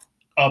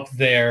up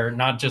there,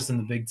 not just in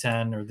the Big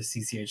Ten or the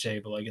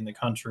CCHA, but like in the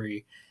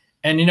country.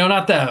 And, you know,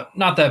 not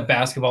that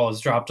basketball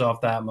has dropped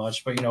off that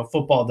much, but, you know,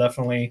 football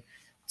definitely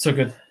took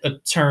a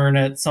turn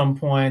at some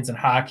points, and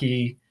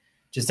hockey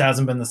just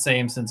hasn't been the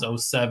same since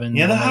 07.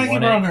 Yeah, the hockey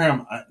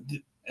program,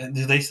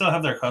 do they still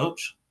have their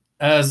coach?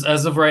 As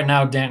of right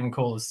now, Danton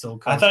Cole is still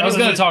coach. I was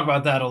going to talk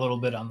about that a little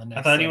bit on the next.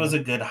 I thought he was a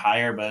good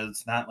hire, but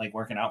it's not like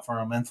working out for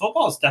him. And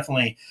football's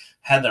definitely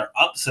had their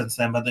ups since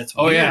then, but it's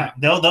weird. Yeah,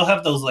 they'll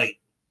have those like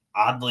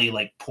oddly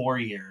like poor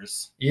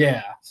years.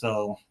 Yeah.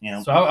 So you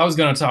know. So I was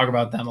going to talk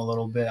about them a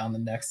little bit on the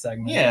next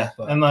segment. Yeah.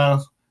 But.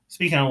 And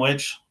speaking of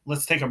which,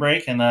 let's take a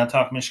break and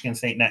talk Michigan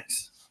State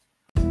next.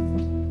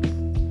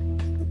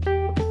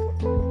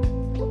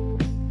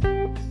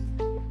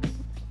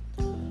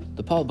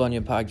 The Paul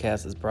Bunyan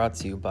podcast is brought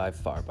to you by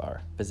Farbar.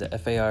 Visit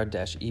far-ebar.com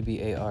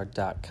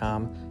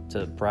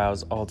to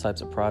browse all types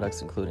of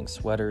products, including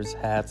sweaters,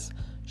 hats,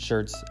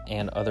 shirts,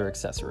 and other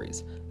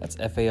accessories. That's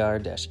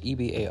far-ebar.com.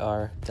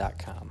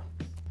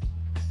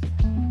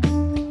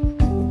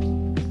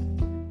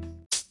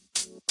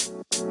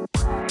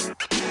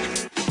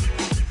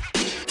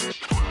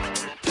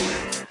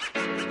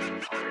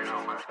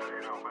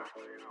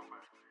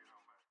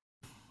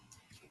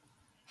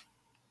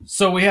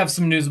 So we have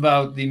some news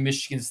about the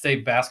Michigan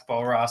State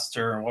basketball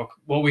roster and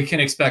what we can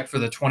expect for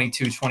the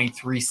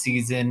 22-23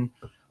 season.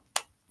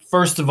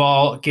 First of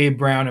all, Gabe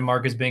Brown and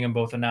Marcus Bingham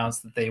both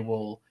announced that they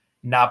will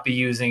not be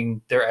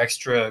using their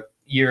extra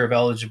year of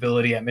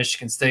eligibility at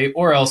Michigan State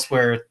or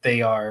elsewhere.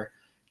 They are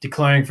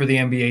declaring for the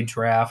NBA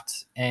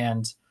draft.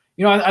 And,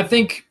 you know, I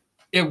think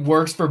it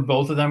works for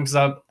both of them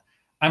because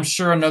I'm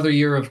sure another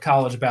year of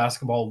college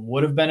basketball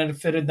would have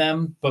benefited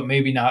them, but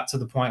maybe not to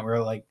the point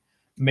where, like,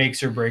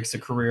 makes or breaks a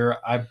career.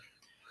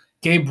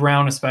 Gabe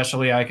Brown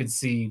especially, I could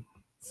see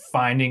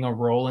finding a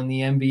role in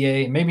the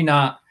NBA, maybe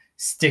not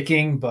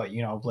sticking, but,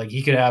 you know, like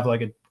he could have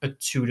like a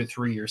 2 to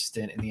 3 year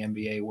stint in the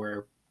NBA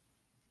where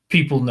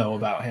people know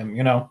about him,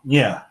 you know?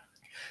 Yeah.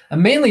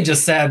 I'm mainly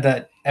just sad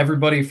that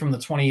everybody from the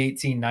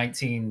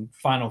 2018-19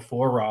 Final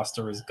Four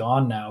roster is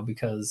gone now,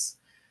 because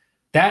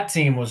that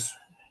team was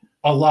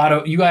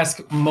you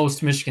ask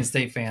most Michigan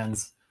State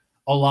fans,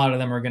 a lot of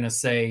them are going to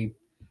say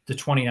the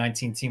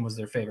 2019 team was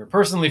their favorite.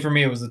 Personally, for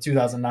me, it was the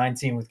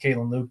 2009 with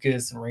Kalen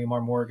Lucas and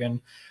Raymar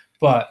Morgan.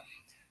 But,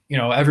 you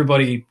know,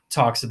 everybody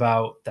talks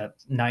about that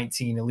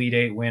 19 Elite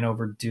Eight win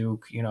over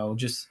Duke, you know,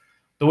 just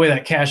the way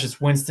that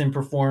Cassius Winston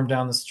performed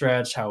down the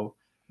stretch, how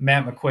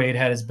Matt McQuaid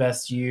had his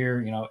best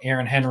year. You know,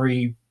 Aaron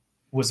Henry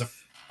was a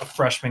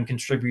freshman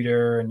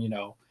contributor, and, you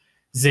know,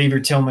 Xavier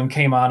Tillman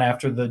came on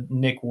after the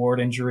Nick Ward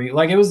injury.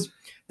 Like,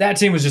 that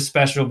team was just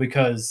special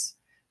because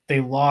they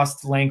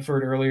lost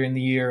Langford earlier in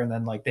the year, and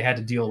then like they had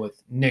to deal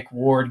with Nick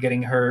Ward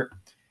getting hurt.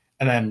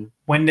 And then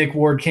when Nick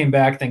Ward came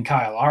back, then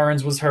Kyle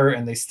Ahrens was hurt,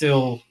 and they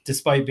still,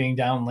 despite being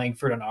down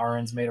Langford and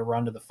Ahrens, made a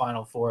run to the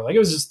Final Four. Like, it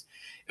was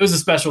a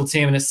special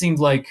team, and it seemed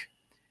like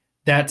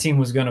that team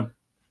was going to,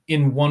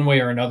 in one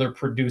way or another,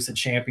 produce a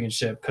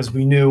championship, because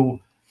we knew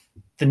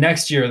the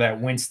next year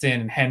that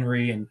Winston and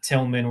Henry and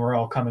Tillman were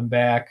all coming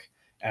back,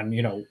 and,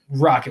 you know,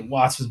 Rocket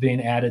Watts was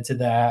being added to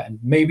that, and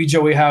maybe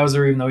Joey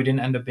Hauser, even though he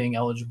didn't end up being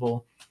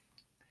eligible.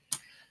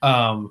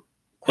 And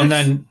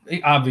then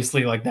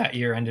obviously like that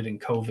year ended in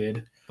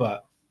COVID.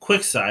 But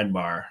quick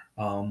sidebar.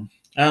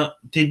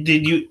 Did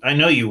you? I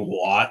know you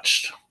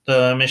watched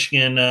the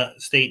Michigan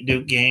State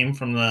Duke game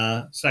from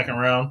the second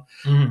round.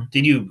 Mm-hmm.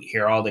 Did you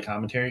hear all the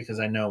commentary?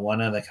 Because I know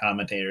one of the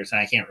commentators, and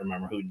I can't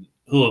remember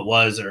who it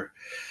was,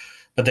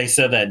 but they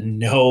said that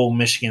no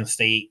Michigan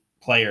State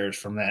players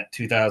from that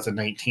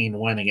 2019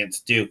 win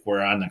against Duke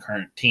were on the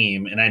current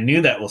team, and I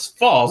knew that was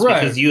false,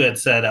 right, because you had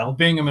said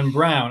Bingham and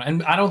Brown,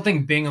 and I don't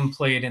think Bingham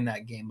played in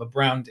that game, but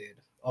Brown did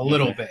a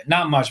little bit,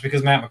 not much,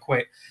 because Matt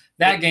McQuaid.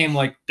 That game,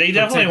 like, they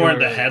definitely weren't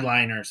the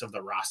headliners of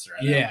the roster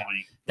at that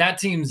point. That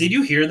team's. Did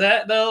you hear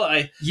that though?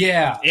 I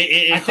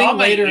think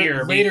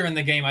later in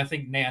the game, I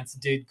think Nance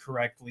did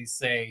correctly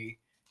say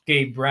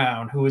Gabe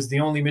Brown, who was the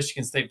only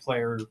Michigan State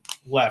player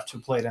left who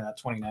played in that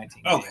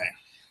 2019 game.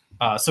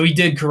 Okay. So he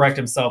did correct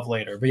himself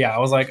later. But yeah, I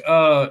was like,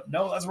 no,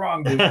 that's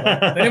wrong, dude.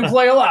 Like, they didn't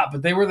play a lot,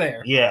 but they were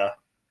there. Yeah.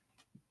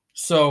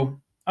 So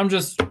I'm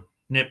just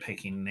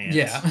nitpicking Nance.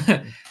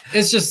 Yeah.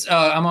 It's just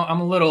I'm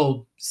a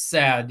little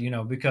sad, you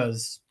know,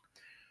 because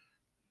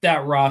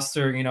that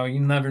roster, you know, you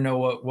never know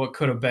what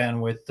could have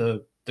been with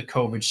the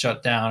COVID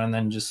shutdown, and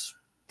then just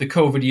the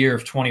COVID year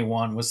of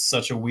 21 was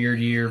such a weird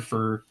year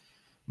for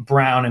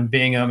Brown and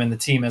Bingham and the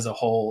team as a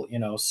whole, you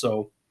know.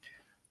 So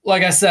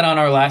like I said on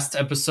our last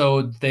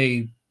episode,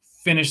 they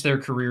finished their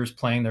careers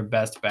playing their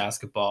best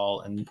basketball,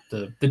 and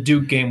the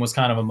Duke game was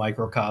kind of a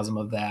microcosm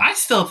of that. I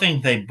still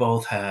think they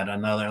both had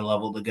another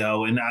level to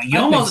go, and you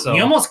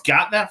almost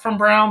got that from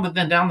Brown, but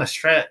then down the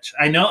stretch,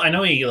 I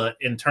know he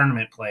in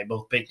tournament play,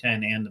 both Big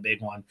Ten and the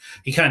big one,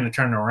 he kind of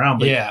turned around.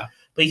 But yeah,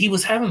 but he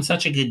was having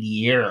such a good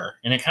year,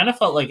 and it kind of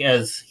felt like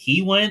as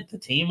he went, the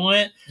team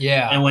went.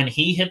 Yeah, and when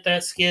he hit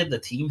that skid, the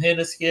team hit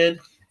a skid.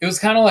 It was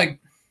kind of like.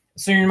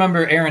 So you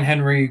remember Aaron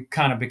Henry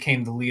kind of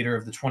became the leader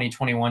of the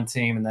 2021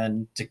 team and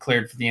then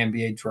declared for the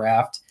NBA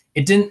draft.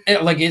 it didn't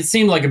it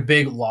seemed like a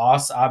big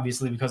loss,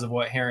 obviously, because of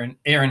what Aaron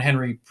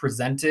Henry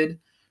presented.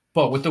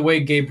 But with the way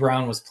Gabe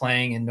Brown was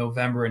playing in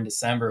November and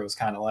December, it was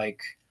kind of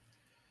like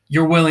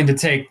you're willing to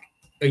take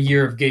a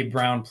year of Gabe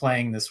Brown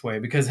playing this way,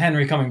 because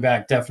Henry coming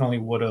back definitely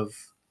would have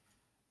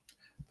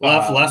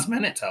less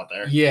minutes out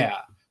there. Yeah.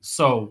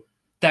 So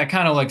that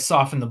kind of like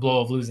softened the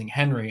blow of losing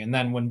Henry. And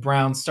then when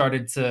Brown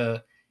started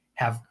to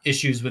have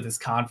issues with his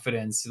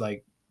confidence,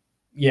 like,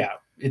 yeah,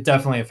 it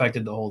definitely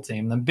affected the whole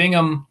team. Then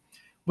Bingham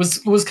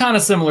was kind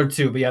of similar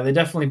too, but yeah, they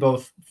definitely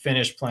both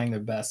finished playing their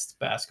best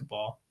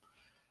basketball.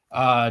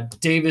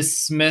 Davis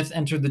Smith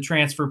entered the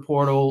transfer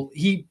portal.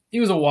 He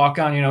was a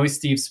walk-on, he's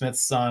Steve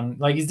Smith's son.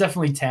 Like, he's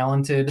definitely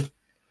talented,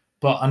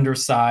 but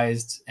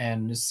undersized,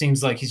 and it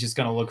seems like he's just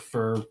going to look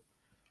for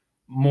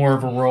more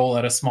of a role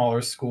at a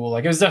smaller school.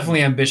 Like, it was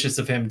definitely ambitious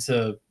of him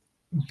to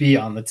be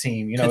on the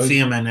team. Could see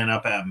him ending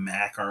up at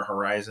MAC or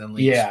Horizon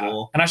League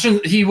school.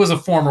 And he was a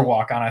former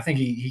walk-on. I think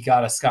he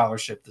got a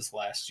scholarship this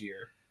last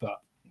year,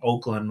 but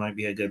Oakland might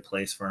be a good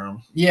place for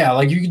him. Yeah,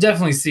 like you could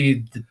definitely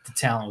see the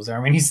talent was there.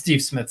 I mean, he's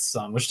Steve Smith's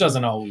son, which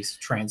doesn't always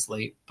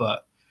translate,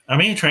 but I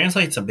mean, it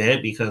translates a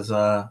bit because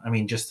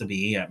just to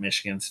be at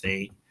Michigan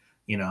State,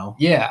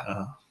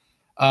 Yeah.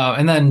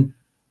 And then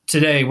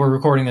today, we're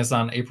recording this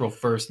on April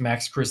 1st.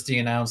 Max Christie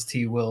announced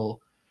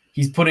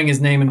he's putting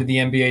his name into the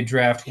NBA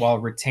draft while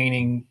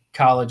retaining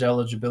college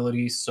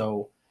eligibility.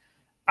 So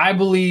I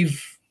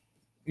believe,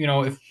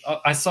 if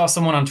I saw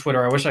someone on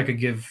Twitter, I wish I could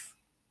give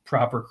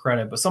proper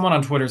credit, but someone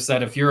on Twitter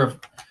said if you're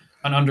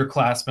an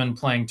underclassman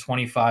playing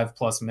 25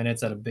 plus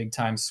minutes at a big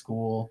time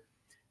school,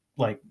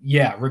 like,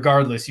 yeah,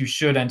 regardless, you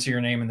should enter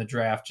your name in the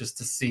draft just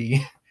to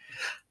see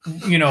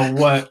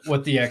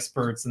what the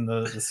experts and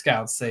the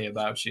scouts say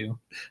about you.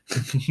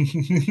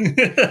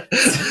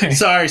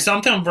 Sorry,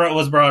 something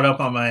was brought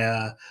up on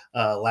my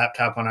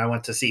laptop when I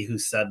went to see who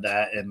said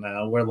that, and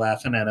we're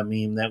laughing at a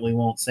meme that we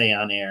won't say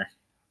on air.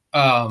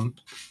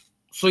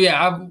 So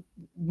yeah,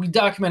 we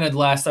documented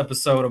last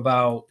episode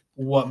about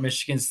what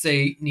Michigan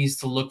State needs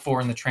to look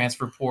for in the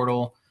transfer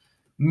portal.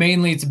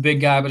 Mainly it's a big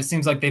guy, but it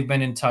seems like they've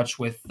been in touch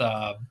with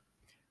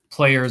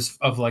players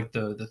of like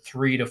the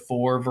 3 to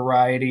 4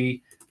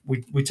 variety.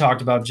 We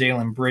talked about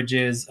Jalen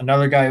Bridges.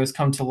 Another guy who's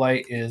come to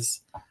light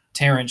is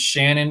Terrence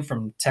Shannon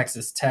from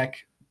Texas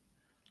Tech.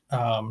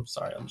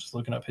 Sorry, I'm just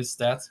looking up his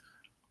stats.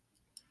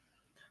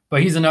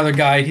 But he's another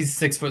guy. He's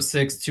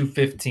 6'6",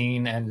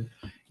 215, and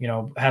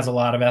has a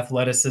lot of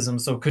athleticism,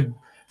 so could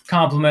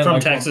complement from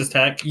Texas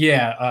Tech.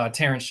 Yeah,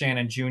 Terrence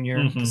Shannon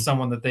Jr.,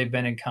 someone that they've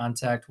been in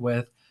contact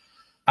with.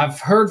 I've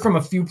heard from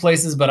a few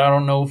places, but I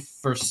don't know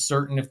for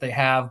certain if they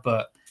have.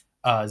 But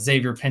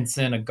Xavier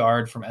Pinson, a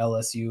guard from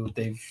LSU,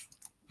 they've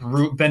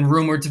been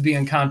rumored to be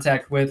in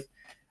contact with.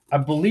 I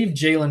believe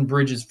Jalen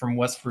Bridges from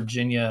West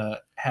Virginia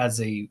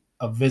has a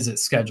visit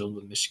scheduled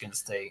with Michigan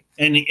State,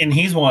 and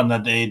he's one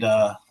that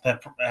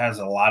that has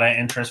a lot of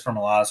interest from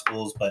a lot of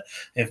schools. But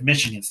if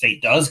Michigan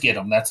State does get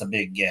him, that's a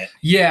big get.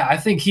 Yeah, I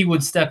think he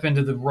would step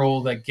into the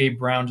role that Gabe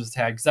Brown just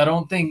had, because I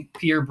don't think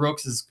Pierre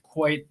Brooks is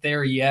quite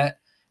there yet.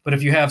 But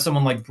if you have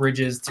someone like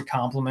Bridges to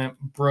complement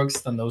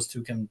Brooks, then those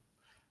two can,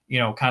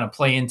 kind of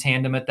play in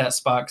tandem at that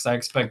spot. Because I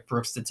expect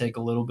Brooks to take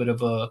a little bit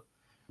of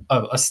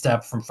a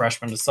step from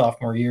freshman to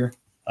sophomore year.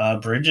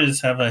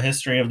 Bridges have a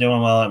history of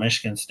doing well at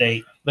Michigan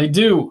State. They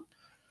do.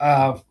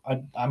 I'm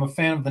a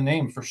fan of the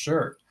name for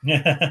sure.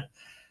 No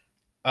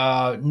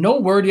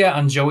word yet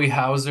on Joey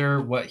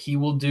Hauser, what he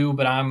will do,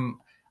 but I'm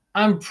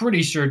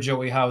pretty sure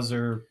Joey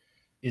Hauser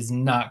is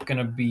not going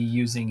to be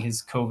using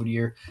his COVID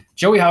year.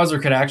 Joey Hauser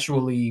could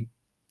actually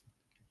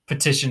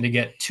petition to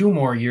get 2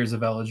 more years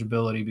of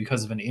eligibility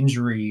because of an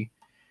injury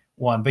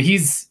one, but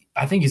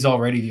I think he's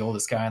already the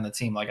oldest guy on the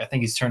team. Like, I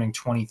think he's turning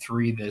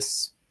 23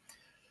 this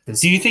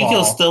Do you think fall.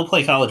 He'll still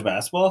play college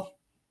basketball?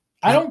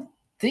 I don't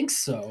think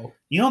so.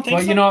 You don't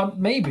think so?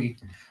 Maybe.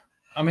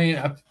 I mean,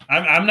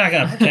 I'm not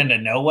going to pretend to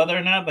know whether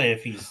or not, but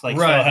if he's still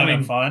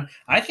having fun,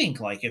 I think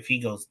if he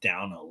goes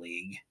down a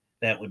league,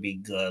 that would be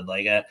good.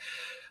 Like a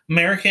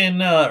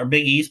American or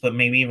Big East, but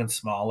maybe even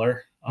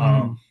smaller.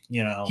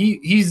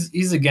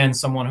 He's again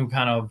someone who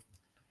kind of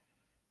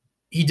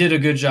he did a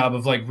good job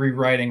of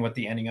rewriting what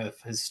the ending of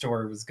his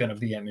story was going to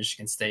be at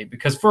Michigan State,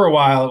 because for a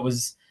while it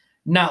was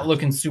not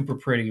looking super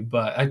pretty,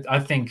 but I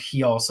think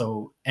he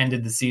also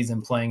ended the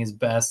season playing his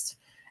best.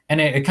 And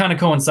it kind of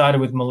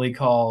coincided with Malik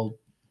Hall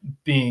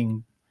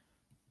being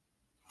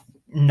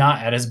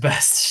not at his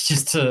best,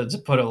 just to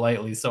put it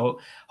lightly. So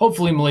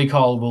hopefully Malik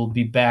Hall will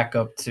be back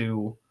up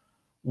to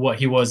what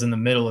he was in the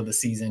middle of the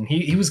season.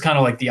 He was kind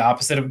of like the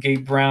opposite of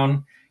Gabe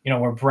Brown,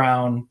 where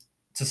Brown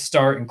to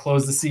start and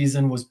close the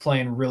season was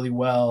playing really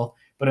well,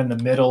 but in the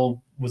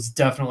middle was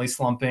definitely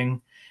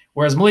slumping.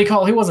 Whereas Malik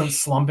Hall, he wasn't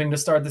slumping to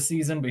start the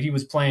season, but he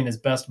was playing his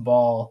best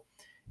ball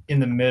in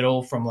the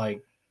middle from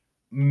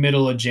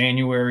middle of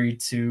January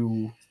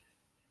to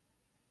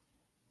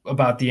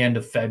about the end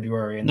of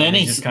February. And then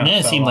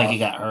it seemed like he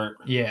got hurt.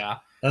 Yeah.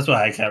 That's what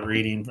I kept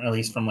reading, at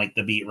least from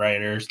the beat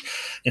writers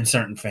and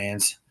certain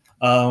fans.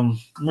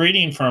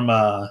 Reading from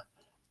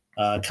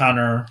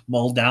Connor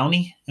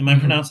Muldowney. Am I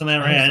pronouncing that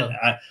right?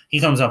 So. He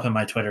comes up in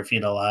my Twitter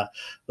feed a lot,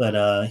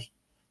 but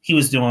he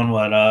was doing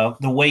what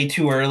the way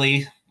too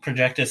early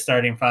projected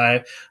starting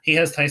 5. He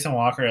has Tyson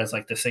Walker as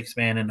like the 6th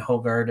man and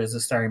Hogard as a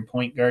starting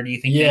point guard. Do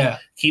you think they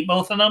keep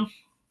both of them?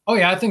 Oh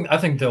yeah, I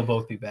think they'll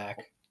both be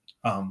back.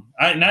 Not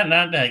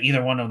that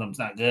either one of them's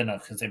not good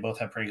enough because they both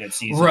have pretty good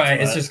seasons. Right,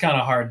 it's just kind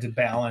of hard to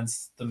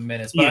balance the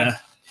minutes. But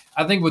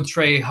I think with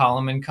Trey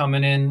Holloman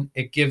coming in,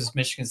 it gives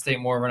Michigan State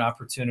more of an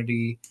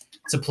opportunity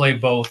to play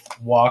both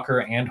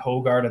Walker and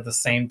Hogard at the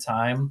same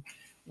time,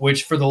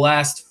 which for the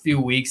last few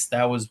weeks,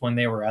 that was when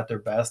they were at their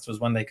best, was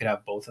when they could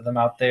have both of them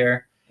out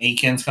there.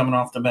 Aiken's coming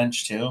off the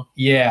bench too.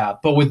 Yeah,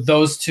 but with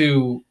those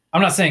two,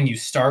 I'm not saying you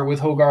start with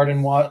Hogard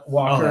and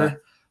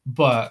Walker,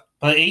 but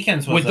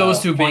Aiken's was with those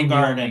two point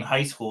being guard in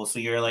high school, so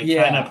you're like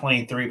kind of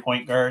playing 3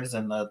 point guards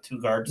and the 2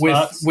 guard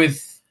spots.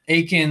 With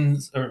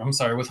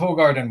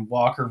Hogard and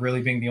Walker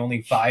really being the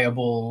only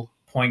viable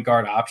point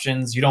guard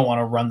options, you don't want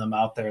to run them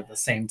out there at the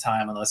same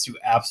time unless you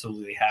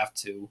absolutely have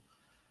to,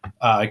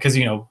 because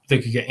they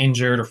could get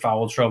injured or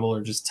foul trouble or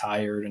just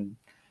tired, and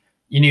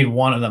you need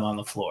one of them on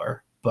the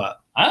floor.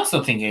 But I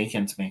also think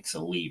Aikens makes a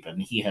leap,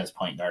 and he has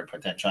point guard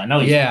potential. I know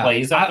he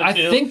plays at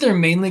the 2. I think they're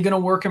mainly going to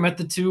work him at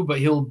the 2, but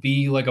he'll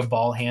be like a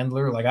ball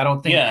handler. Like I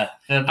don't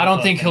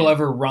think he'll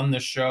ever run the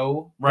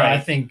show. Right. But I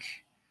think,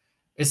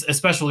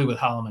 especially with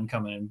Holloman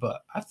coming in,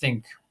 but I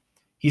think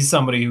he's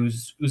somebody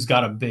who's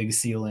got a big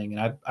ceiling,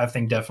 and I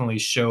think definitely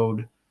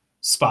showed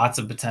spots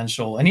of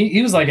potential. And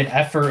he was like an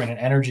effort and an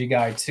energy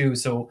guy too.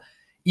 So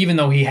even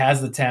though he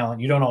has the talent,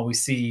 you don't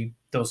always see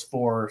those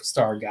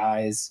 4-star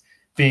guys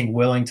being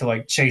willing to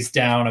like chase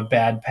down a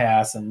bad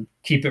pass and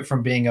keep it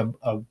from being a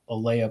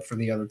layup for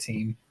the other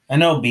team. I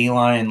know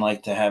Beeline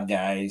like to have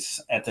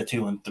guys at the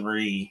 2 and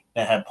 3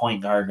 that have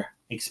point guard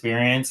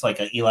experience, like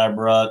Eli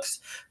Brooks,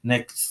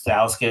 Nick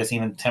Stauskas,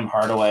 even Tim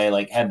Hardaway,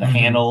 like had the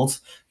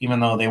handles, even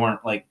though they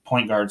weren't like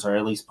point guards or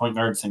at least point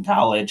guards in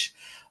college.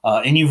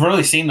 And you've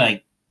really seen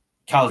like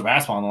college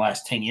basketball in the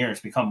last 10 years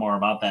become more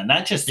about that.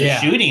 Not just the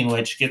shooting,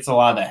 which gets a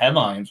lot of the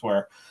headlines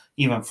where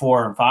even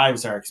 4 and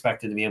 5s are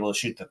expected to be able to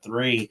shoot the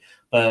 3,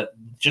 but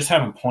just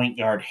having point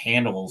guard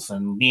handles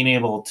and being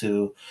able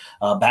to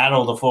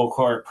battle the full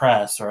court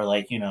press or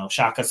like,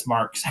 Shaka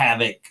Smart's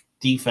havoc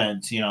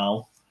defense,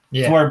 to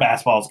where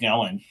basketball's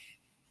going.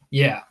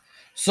 Yeah.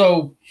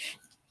 So,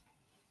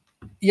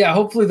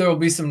 hopefully there will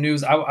be some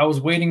news. I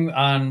was waiting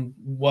on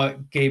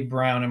what Gabe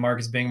Brown and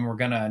Marcus Bingham were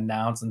going to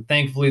announce, and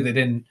thankfully they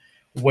didn't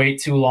wait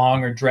too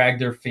long or drag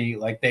their feet.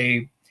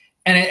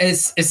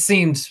 It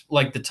seemed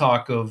like the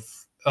talk of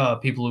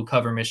people who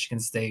cover Michigan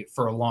State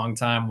for a long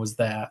time was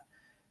that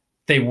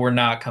they were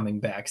not coming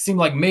back. Seemed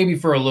like maybe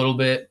for a little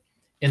bit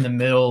in the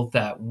middle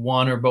that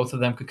one or both of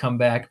them could come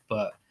back,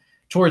 but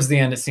towards the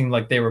end it seemed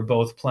like they were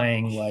both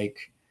playing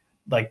like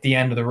the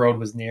end of the road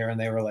was near and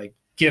they were like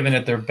giving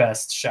it their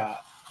best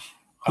shot.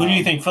 Who do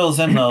you think fills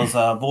in those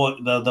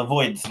the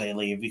voids they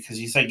leave? Because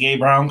you said Gabe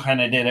Brown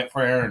kind of did it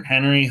for Aaron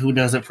Henry. Who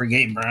does it for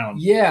Gabe Brown?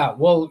 Yeah,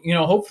 well,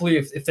 hopefully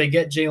if they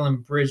get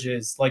Jalen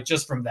Bridges, like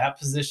just from that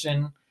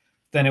position,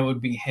 then it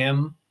would be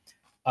him.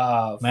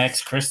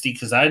 Max Christie,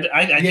 because I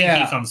think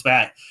he comes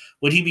back.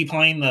 Would he be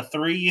playing the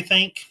 3, you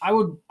think? I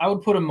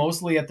would put him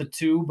mostly at the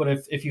 2, but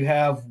if you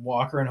have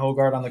Walker and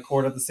Hogard on the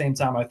court at the same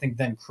time, I think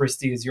then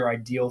Christie is your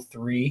ideal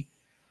 3.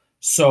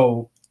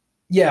 So,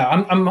 yeah,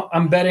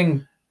 I'm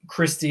betting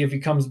Christie, if he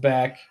comes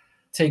back,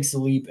 takes a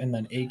leap, and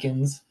then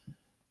Aikens.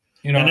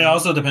 And it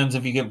also depends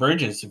if you get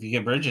Bridges. If you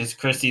get Bridges,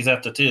 Christie's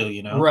at the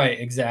 2, Right,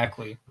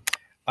 exactly.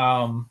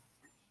 And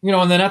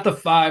then at the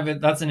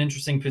 5, that's an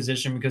interesting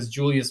position because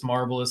Julius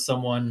Marble is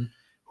someone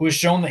who has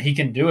shown that he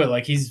can do it.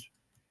 Like he's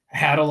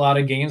had a lot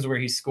of games where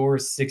he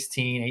scores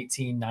 16,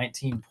 18,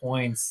 19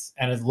 points,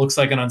 and it looks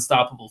like an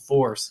unstoppable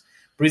force.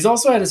 But he's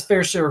also had his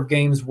fair share of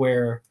games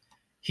where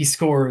he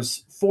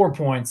scores 4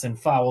 points and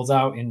fouls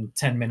out in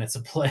 10 minutes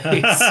of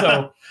play.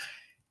 So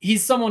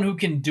he's someone who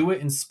can do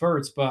it in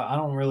spurts, but I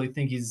don't really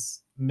think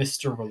he's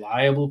Mr.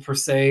 Reliable per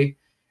se.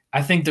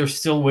 I think they're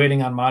still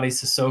waiting on Mady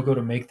Sissoko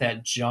to make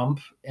that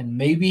jump, and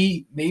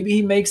maybe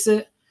he makes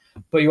it.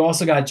 But you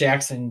also got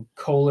Jackson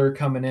Kohler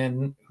coming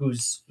in,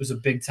 who's a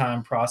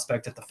big-time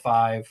prospect at the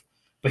 5.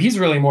 But he's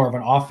really more of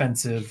an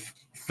offensive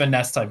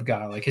finesse type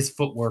guy. Like his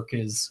footwork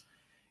is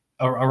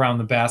around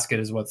the basket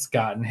is what's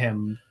gotten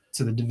him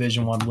to the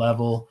Division I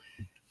level.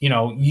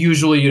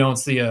 Usually you don't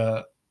see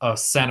a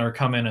center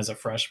come in as a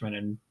freshman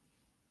and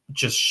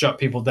just shut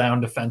people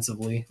down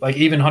defensively. Like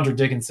even Hunter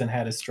Dickinson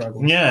had his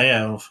struggles.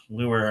 Yeah.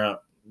 We were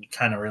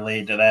kind of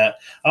related to that.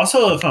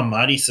 Also, if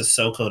Mady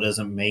Sissoko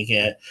doesn't make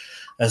it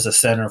as a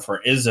center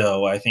for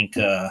Izzo, I think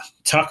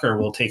Tucker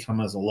will take him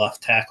as a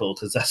left tackle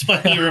because that's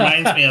what he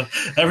reminds me of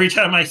every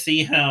time I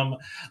see him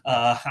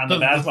on the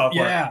basketball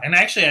court. Yeah. And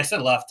actually, I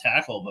said left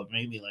tackle, but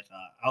maybe like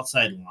an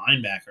outside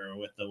linebacker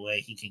with the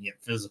way he can get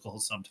physical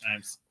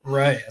sometimes.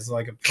 Right, as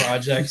like a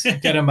project.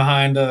 Get him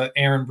behind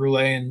Aaron Brule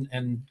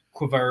and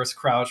Quavaris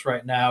Crouch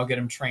right now. Get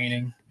him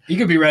training. He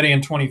could be ready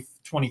in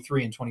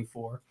 2023 and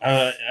 24.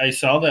 I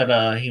saw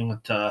that he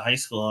went to high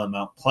school in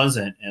Mount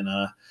Pleasant, and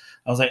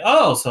I was like,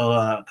 oh,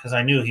 so because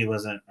I knew he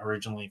wasn't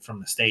originally from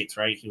the States,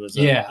 right? He was,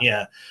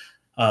 yeah.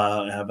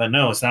 But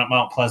no, it's not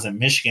Mount Pleasant,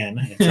 Michigan.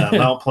 It's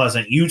Mount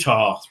Pleasant,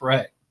 Utah. That's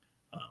right.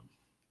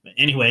 But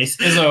anyways,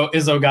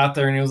 Izzo got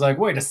there and he was like,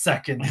 "Wait a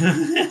second,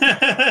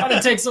 how did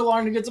it take so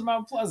long to get to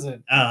Mount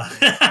Pleasant?"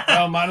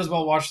 Well, might as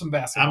well watch some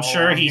basketball.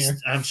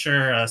 I'm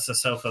sure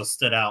Sissoko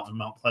stood out in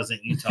Mount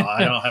Pleasant, Utah.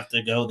 I don't have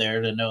to go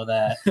there to know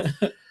that.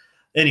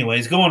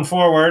 Anyways, going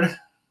forward,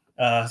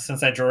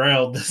 since I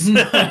derailed this,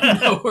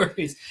 no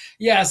worries.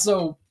 Yeah,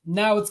 so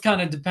now it's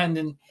kind of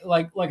dependent.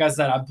 Like I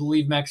said, I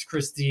believe Max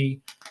Christie,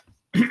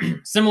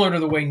 similar to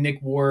the way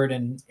Nick Ward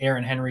and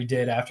Aaron Henry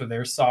did after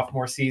their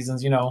sophomore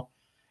seasons,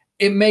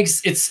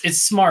 it's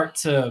smart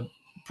to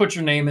put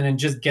your name in and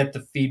just get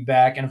the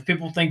feedback. And if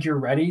people think you're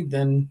ready,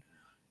 then,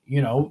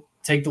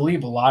 take the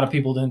leap. A lot of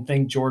people didn't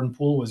think Jordan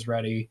Poole was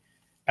ready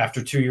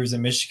after 2 years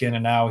in Michigan.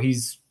 And now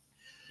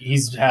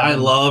I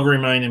love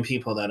reminding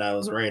people that I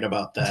was right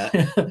about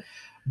that.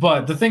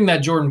 But the thing that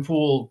Jordan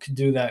Poole could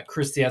do that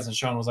Christie hasn't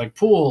shown was like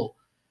Poole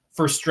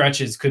for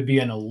stretches could be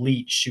an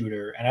elite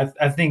shooter. And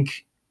I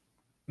think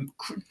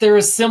they're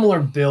a similar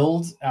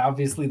build,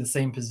 obviously the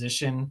same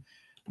position.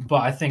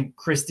 But I think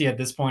Christie at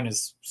this point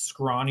is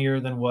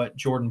scrawnier than what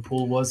Jordan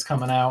Poole was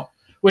coming out.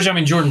 Which, I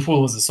mean, Jordan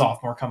Poole was a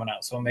sophomore coming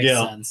out, so it makes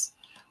sense.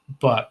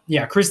 But,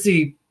 yeah,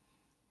 Christie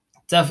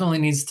definitely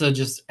needs to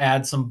just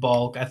add some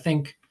bulk. I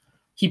think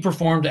he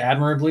performed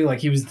admirably. Like,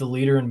 he was the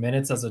leader in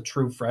minutes as a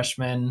true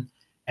freshman.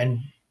 And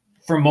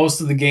for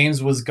most of the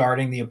games was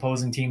guarding the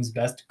opposing team's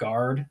best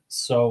guard.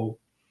 So,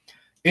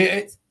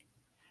 I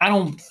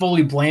don't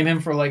fully blame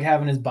him for,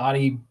 having his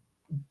body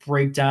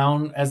break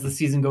down as the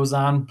season goes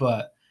on,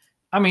 but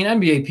I mean,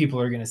 NBA people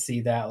are going to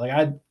see that.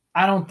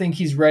 I don't think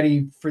he's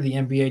ready for the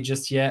NBA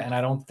just yet, and I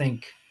don't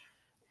think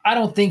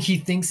he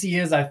thinks he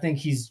is. I think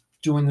he's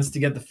doing this to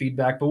get the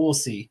feedback, but we'll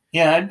see.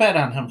 Yeah, I'd bet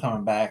on him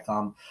coming back.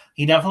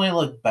 He definitely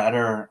looked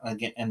better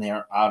again in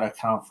their out of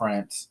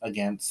conference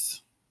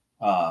against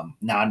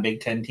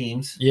non-Big Ten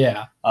teams.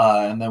 Yeah.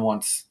 And then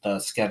once the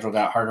schedule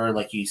got harder,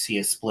 you see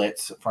a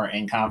splits for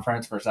in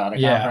conference versus out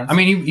of conference. I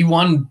mean, he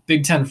won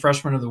Big Ten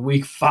Freshman of the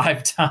Week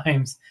 5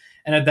 times.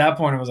 And at that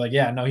point, it was like,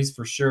 yeah, no, he's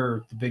for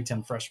sure the Big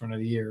Ten Freshman of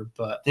the Year.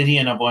 But did he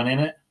end up winning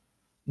it?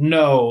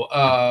 No.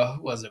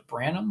 Was it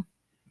Branham?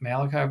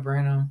 Malachi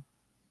Branham?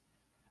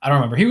 I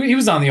don't remember. He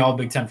was on the All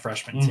Big Ten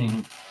Freshman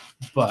team.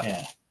 But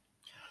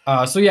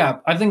yeah. So yeah,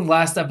 I think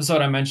last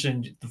episode I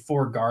mentioned the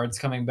 4 guards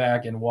coming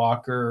back and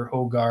Walker,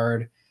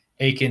 Hogard,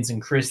 Akins,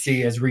 and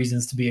Christie as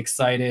reasons to be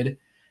excited.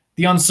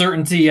 The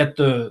uncertainty at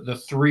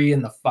the 3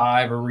 and the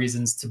 5 are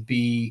reasons to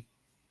be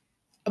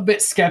a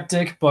bit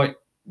skeptic, but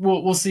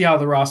we'll see how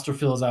the roster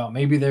fills out.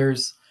 Maybe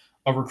there's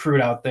a recruit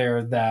out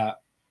there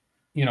that,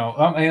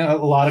 a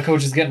lot of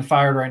coaches getting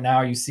fired right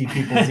now. You see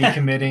people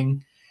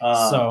decommitting.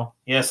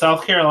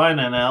 South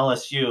Carolina and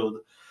LSU.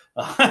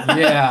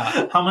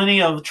 Yeah. How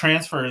many of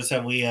transfers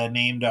have we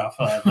named off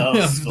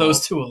those?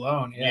 Those 2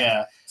 alone.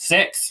 Yeah.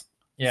 6.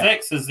 Yeah.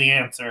 6 is the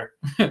answer.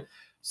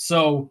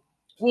 So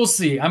we'll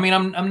see. I mean,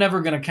 I'm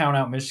never going to count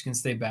out Michigan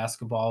State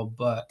basketball,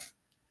 but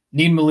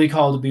need Malik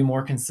Hall to be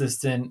more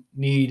consistent.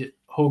 Need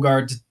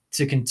Hogard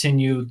to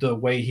continue the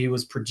way he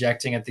was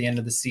projecting at the end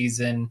of the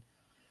season.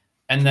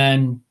 And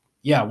then,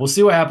 we'll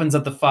see what happens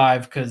at the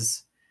 5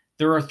 because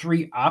there are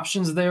 3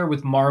 options there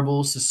with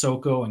Marble,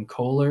 Sissoko, and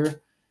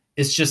Kohler.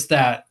 It's just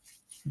that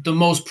the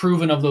most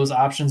proven of those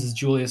options is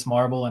Julius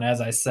Marble. And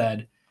as I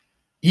said,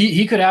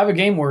 he could have a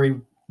game where he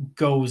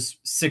goes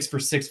 6 for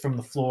 6 from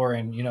the floor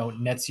and,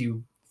 nets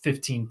you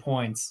 15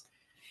 points.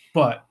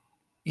 But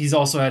he's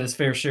also had his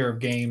fair share of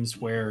games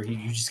where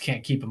you just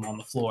can't keep him on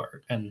the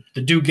floor. And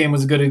the Duke game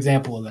was a good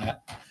example of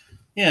that.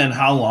 Yeah, and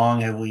how long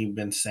have we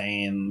been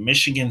saying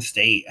Michigan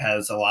State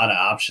has a lot of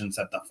options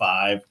at the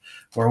 5?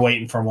 We're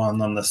waiting for one of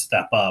them to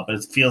step up.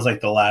 It feels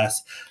like the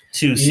last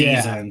 2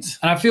 seasons.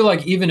 And I feel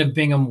like even if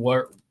Bingham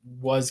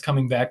was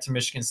coming back to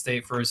Michigan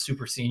State for his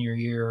super senior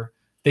year,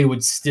 they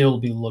would still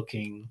be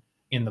looking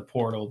in the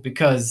portal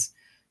because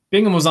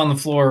Bingham was on the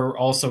floor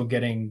also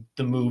getting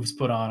the moves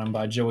put on him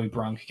by Joey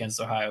Brunk against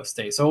Ohio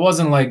State. So it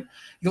wasn't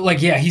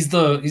he's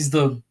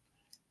the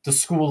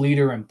school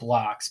leader in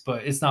blocks,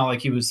 but it's not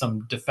like he was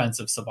some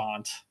defensive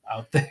savant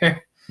out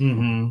there.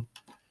 Mm-hmm.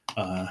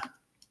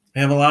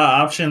 We have a lot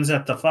of options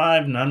at the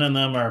 5. None of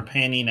them are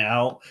panning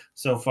out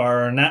so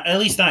far. At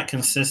least not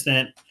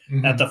consistent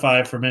at the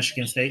 5 for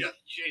Michigan State.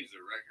 Change the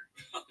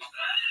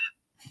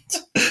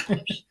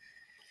record.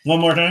 One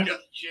more time.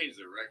 Change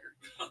the record.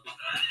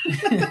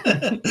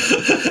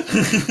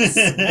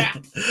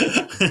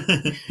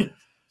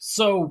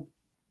 So,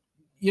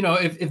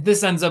 if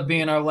this ends up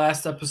being our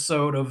last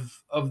episode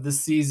of the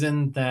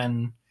season,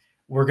 then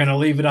we're gonna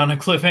leave it on a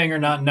cliffhanger,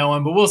 not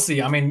knowing. But we'll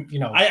see. I mean,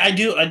 I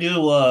do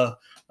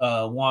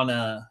want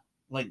to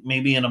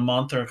maybe in a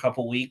month or a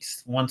couple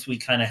weeks, once we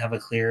kind of have a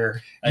clear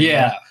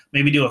idea,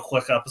 maybe do a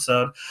quick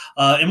episode.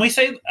 And we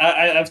say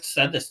I've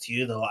said this to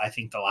you though. I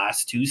think the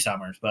last 2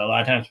 summers, but a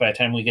lot of times by the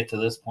time we get to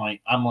this point,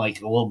 I'm a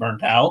little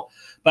burnt out.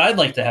 But I'd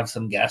like to have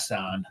some guests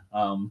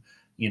on.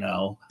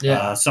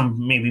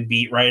 some maybe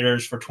beat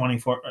writers for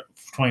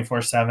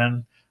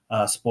 24/7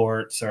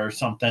 sports or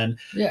something,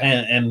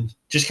 and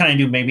just kind of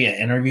do maybe an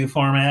interview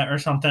format or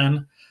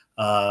something.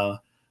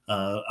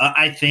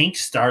 I think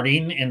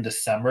starting in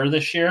December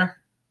this year,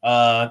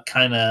 by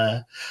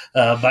the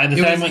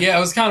time it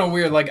was kind of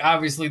weird. Like,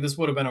 obviously this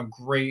would have been a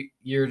great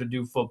year to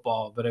do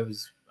football, but it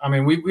was, I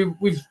mean,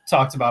 we've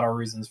talked about our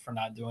reasons for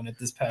not doing it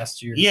this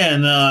past year. Yeah,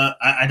 and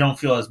I don't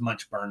feel as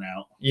much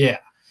burnout. Yeah.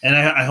 And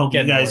I hope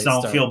you guys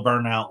don't feel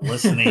burnout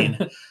listening.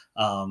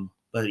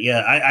 But yeah,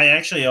 I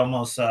actually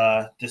almost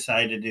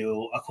decided to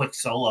do a quick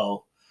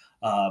solo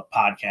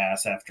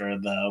podcast after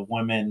the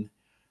women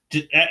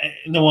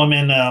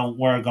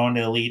were going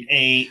to Elite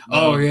Eight.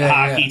 The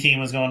hockey team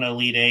was going to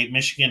Elite Eight.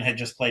 Michigan had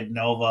just played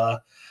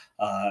Nova.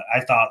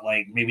 I thought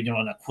like maybe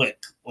doing a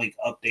quick like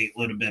update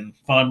would have been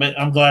fun, but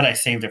I'm glad I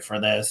saved it for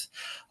this.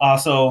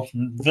 Also,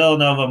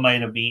 Villanova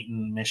might have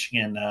beaten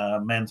Michigan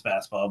men's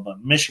basketball,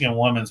 but Michigan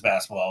women's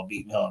basketball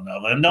beat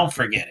Villanova, and don't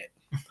forget it.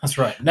 That's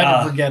right.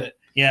 Never forget it.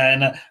 Yeah,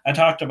 and I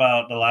talked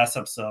about the last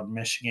episode.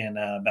 Michigan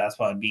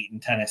basketball had beaten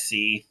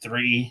Tennessee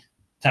 3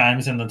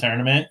 times in the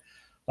tournament.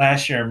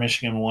 Last year,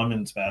 Michigan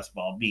women's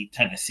basketball beat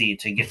Tennessee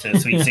to get to the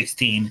Sweet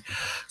 16.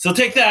 So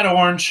take that,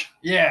 Orange.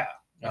 Yeah.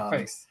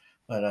 Face.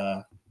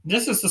 But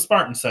this is the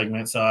Spartan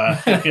segment, so I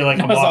feel like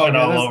I'm walking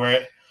all over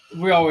it.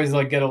 We always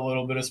like get a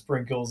little bit of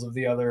sprinkles of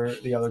the other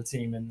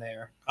team in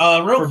there.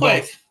 Real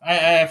quick,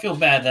 I feel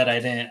bad that I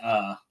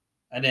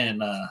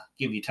didn't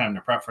give you time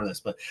to prep for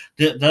this, but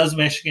does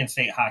Michigan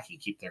State hockey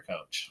keep their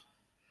coach?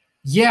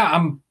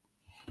 Yeah,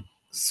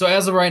 so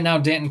as of right now,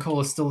 Danton Cole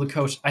is still the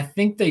coach. I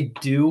think they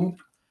do.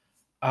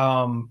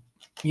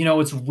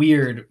 It's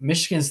weird.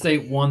 Michigan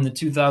State won the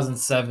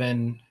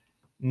 2007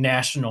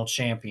 national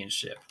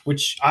championship,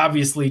 which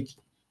obviously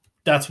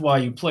that's why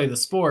you play the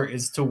sport,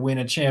 is to win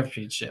a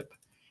championship.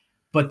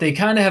 But they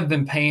kind of have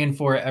been paying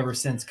for it ever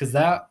since, because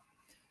that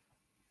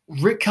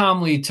Rick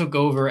Comley took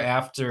over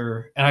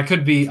after, and I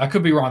could be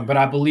wrong, but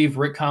I believe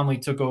Rick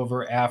Comley took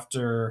over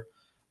after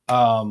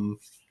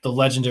the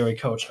legendary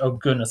coach. Oh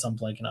goodness, I'm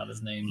blanking on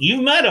his name.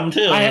 You met him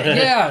too.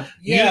 Yeah.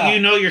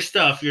 You know your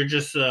stuff. You're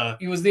just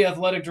he was the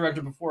athletic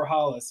director before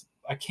Hollis.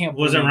 I can't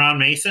believe. Was it Ron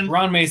Mason?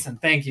 Ron Mason,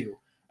 thank you.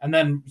 And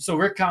then so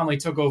Rick Comley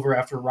took over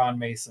after Ron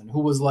Mason, who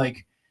was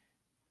like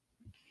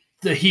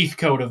the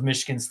Heathcote of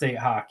Michigan State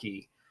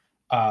hockey.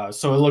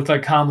 So it looked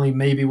like Comley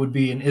maybe would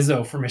be an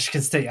Izzo for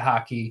Michigan State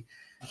hockey.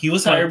 He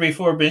was hired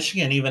before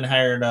Michigan even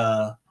hired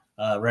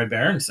Ray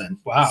Berenson.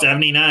 Wow.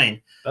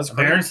 79. That's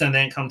great. Berenson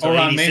didn't come till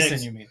 86. Ron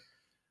Mason, you mean?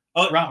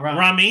 Oh,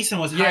 Ron Mason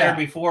was hired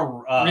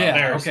before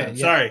Berenson. Okay,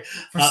 yeah. Sorry.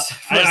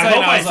 I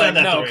hope I said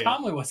that. No,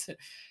 Comley wasn't.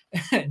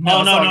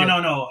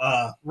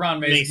 No. Ron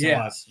Mason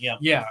was. Yep.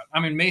 Yeah. I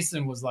mean,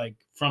 Mason was like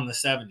from the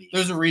 70s.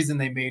 There's a reason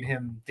they made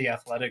him the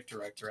athletic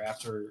director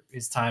after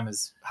his time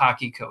as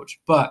hockey coach.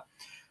 But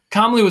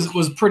Comley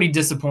was pretty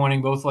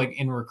disappointing, both like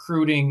in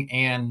recruiting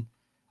and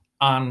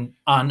on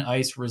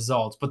ice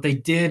results. But they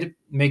did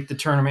make the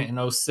tournament in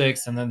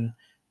 2006, and then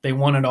they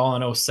won it all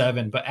in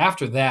 2007. But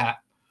after that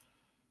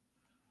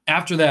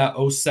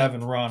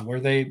 2007 run, where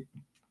they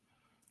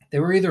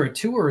were either a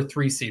 2 or a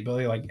 3 seed,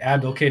 but like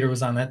Abdul Kader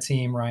was on that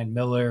team, Ryan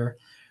Miller,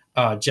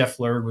 Jeff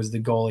Lurg was the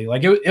goalie.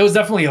 Like it was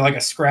definitely like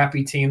a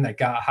scrappy team that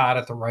got hot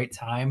at the right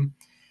time.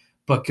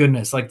 But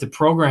goodness, like the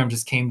program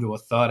just came to a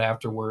thud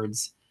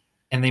afterwards.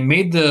 And they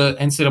made the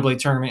NCAA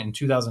tournament in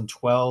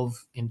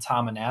 2012 in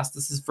Tom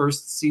Anastas'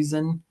 first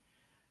season.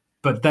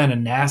 But then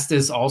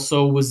Anastas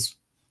also was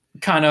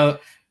kind of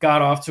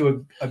got off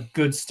to a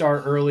good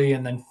start early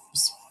and then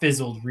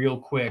fizzled real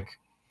quick.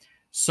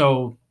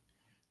 So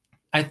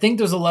I think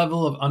there's a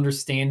level of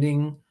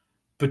understanding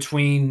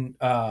between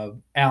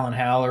Alan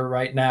Haller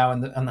right now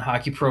and the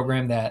hockey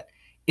program that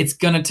it's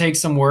going to take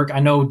some work.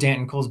 I know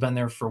Danton Cole's been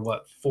there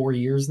for 4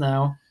 years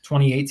now.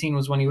 2018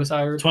 was when he was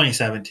hired.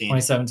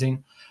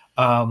 2017.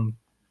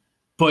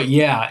 But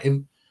yeah,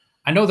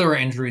 I know there were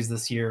injuries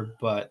this year,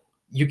 but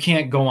you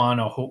can't go on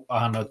a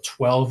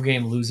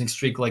 12-game losing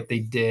streak like they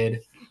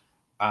did.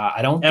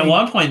 I don't. At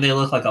one point, they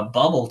looked like a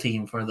bubble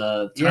team for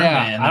the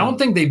tournament. Yeah, I don't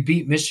think they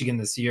beat Michigan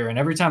this year, and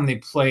every time they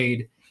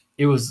played,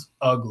 it was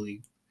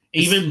ugly.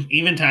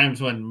 Even times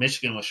when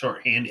Michigan was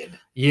shorthanded.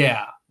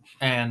 Yeah,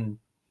 and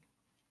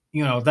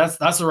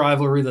that's a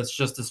rivalry that's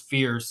just as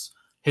fierce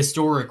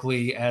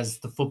historically as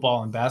the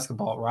football and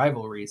basketball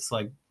rivalries.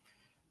 Like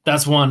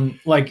that's one.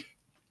 Like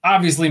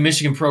obviously,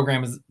 Michigan's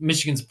program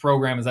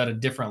is at a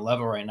different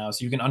level right now,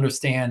 so you can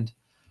understand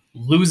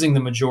losing the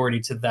majority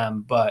to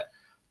them, but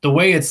the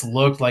way it's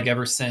looked like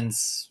ever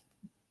since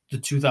the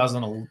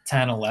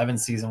 2010-11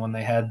 season when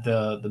they had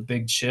the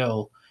big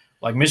chill,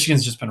 like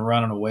Michigan's just been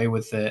running away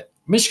with it.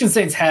 Michigan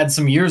State's had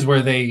some years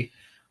where they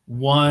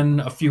won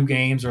a few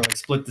games or like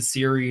split the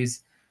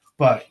series,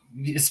 but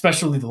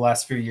especially the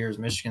last few years,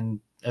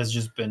 Michigan has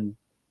just been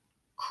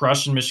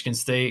crushing Michigan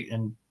State.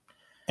 And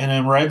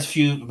in Red's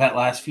that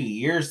last few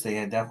years, they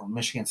had definitely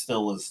Michigan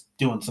still was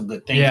doing some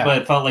good things, but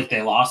it felt like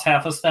they lost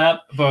half a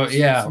step. But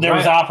yeah, there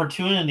was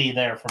opportunity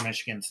there for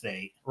Michigan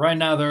State. Right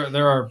now,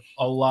 there are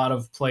a lot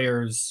of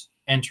players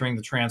entering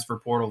the transfer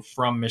portal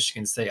from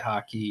Michigan State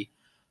hockey.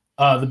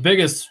 The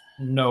biggest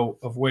note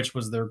of which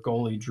was their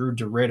goalie, Drew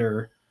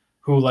DeRitter,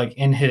 who like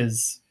in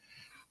his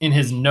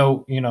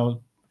note,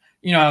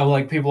 how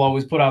like people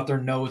always put out their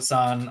notes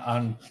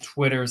on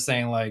Twitter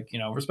saying like,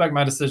 respect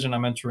my decision.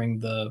 I'm entering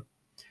the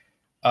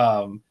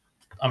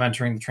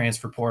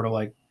transfer portal.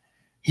 Like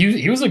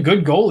he was a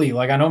good goalie.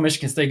 Like I know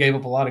Michigan State gave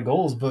up a lot of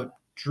goals, but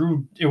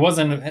Drew, it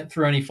wasn't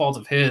through any fault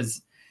of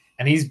his.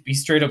 And he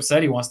straight up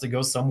said he wants to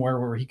go somewhere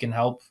where he can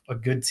help a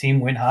good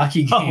team win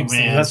hockey games.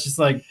 Man.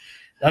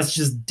 That's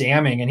just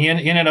damning. And he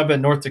ended up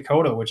at North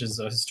Dakota, which is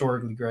a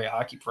historically great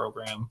hockey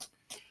program.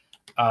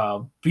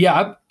 But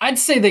yeah, I'd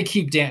say they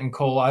keep Danton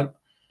Cole.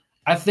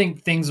 I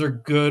think things are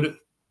good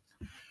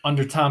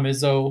under Tom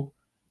Izzo,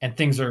 and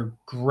things are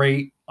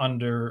great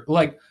under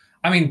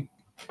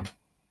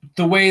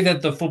the way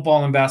that the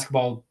football and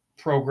basketball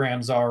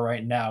programs are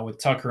right now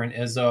with Tucker and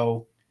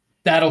Izzo.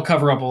 That'll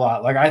cover up a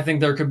lot. Like I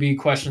think there could be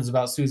questions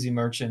about Susie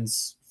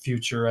Merchant's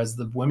future as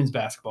the women's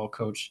basketball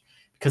coach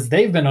because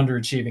they've been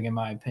underachieving, in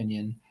my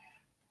opinion.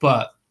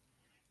 But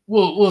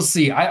we'll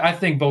see. I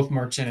think both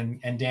Merchant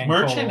and Dan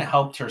Merchant Cole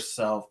helped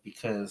herself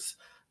because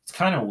it's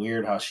kind of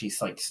weird how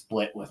she's like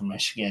split with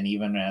Michigan,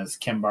 even as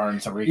Kim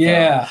Barnes a Rico.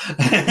 Yeah.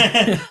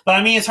 But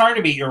I mean, it's hard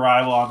to beat your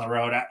rival on the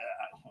road.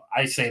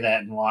 I say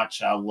that and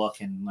watch. I'll look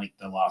and like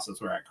the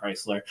losses were at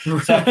Chrysler.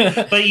 So,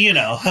 but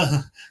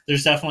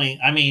there's definitely.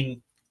 I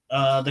mean.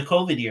 The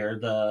COVID year,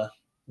 the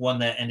one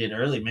that ended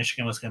early,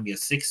 Michigan was going to be a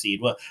 6 seed.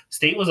 Well,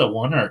 State was a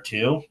 1 or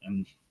 2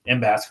 in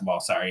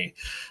basketball. Sorry,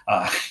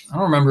 I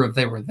don't remember if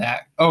they were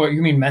that. Oh,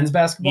 you mean men's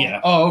basketball?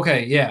 Yeah. Oh,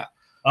 okay, yeah.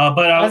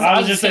 But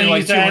I was just going to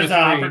use that as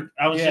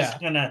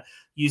just going to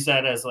use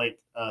that as like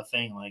a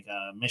thing, like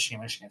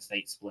Michigan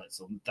State split.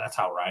 So that's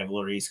how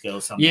rivalries go.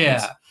 Sometimes.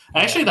 Yeah.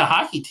 Actually, the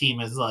hockey team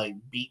is like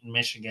beating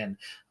Michigan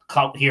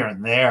here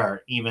and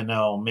there, even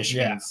though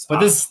Michigan's but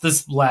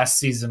this last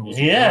season was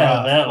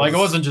it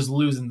wasn't just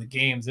losing the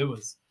games, it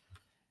was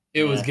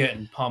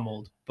getting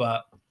pummeled.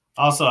 But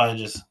also I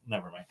just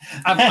never mind.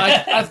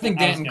 I think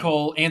Danton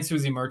Cole and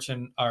Susie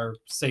Merchant are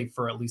safe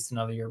for at least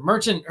another year.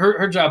 Merchant,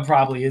 her job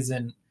probably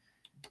isn't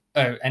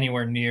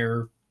anywhere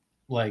near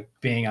like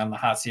being on the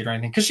hot seat or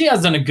anything because she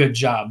has done a good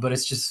job, but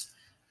it's just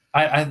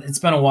it's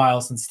been a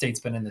while since State's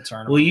been in the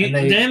tournament. Well,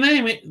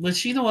 was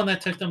she the one that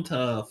took them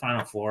to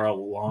Final Four a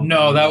long No,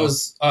 time that ago?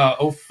 was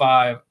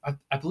 05.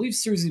 I believe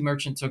Susie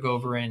Merchant took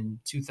over in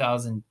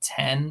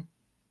 2010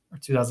 or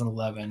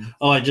 2011.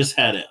 Oh, I just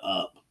had it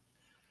up.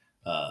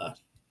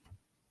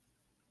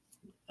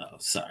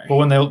 Sorry.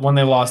 But when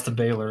they lost to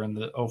Baylor in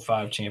the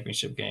 05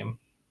 championship game.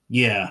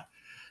 Yeah.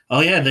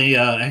 Oh, yeah, they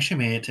actually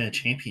made it to a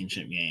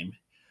championship game.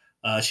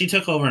 She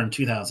took over in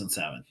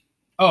 2007.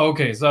 Oh,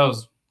 okay. So that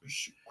was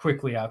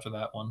quickly after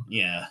that one.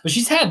 Yeah. But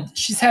she's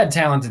had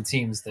talented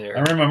teams there.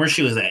 I remember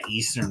she was at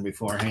Eastern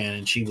beforehand,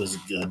 and she was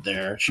good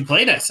there. She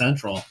played at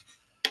Central.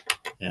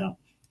 Yeah.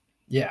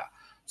 Yeah.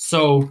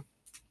 So,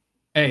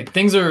 hey,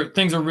 things are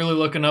really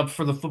looking up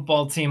for the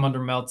football team under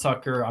Mel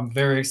Tucker. I'm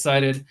very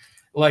excited.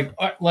 Like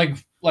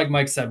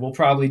Mike said, we'll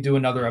probably do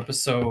another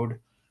episode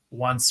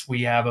once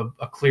we have a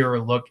clearer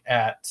look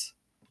at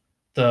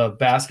the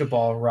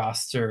basketball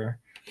roster.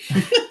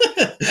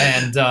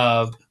 And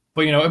but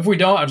if we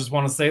don't, I just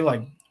want to say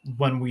like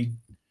when we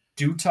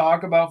do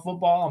talk about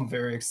football, I'm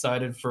very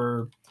excited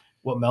for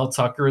what Mel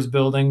Tucker is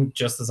building,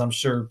 just as I'm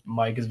sure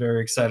Mike is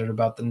very excited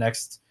about the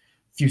next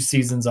few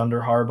seasons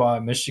under Harbaugh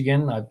at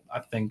Michigan. I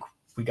think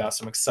we got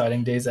some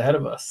exciting days ahead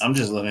of us. I'm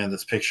just looking at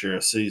this picture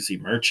of Susie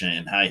Merchant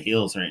in high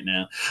heels right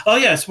now. Oh,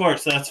 yeah,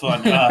 sports. That's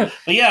fun. But,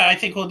 yeah, I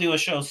think we'll do a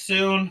show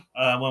soon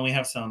when we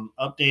have some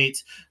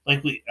updates.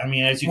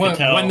 As you can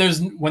tell. When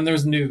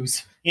there's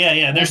news.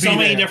 Yeah. There's so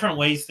many different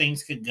ways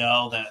things could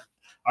go that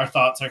our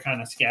thoughts are kind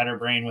of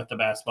scatterbrained with the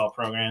basketball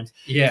programs.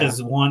 Yeah.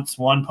 Because once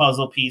one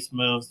puzzle piece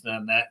moves,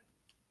 then that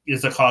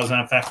is a cause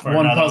and effect for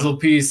one another. Puzzle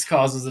piece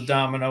causes a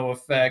domino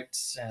effect,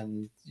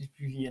 and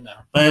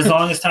But as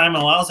long as time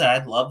allows it,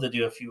 I'd love to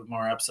do a few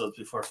more episodes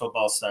before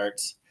football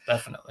starts.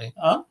 Definitely.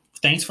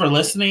 Thanks for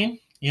listening.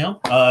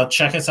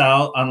 Check us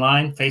out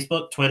online: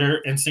 Facebook,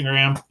 Twitter,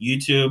 Instagram,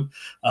 YouTube.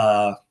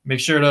 Make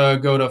sure to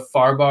go to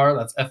Farbar.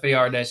 That's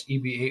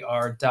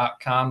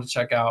FAR-EBAR.com to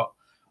check out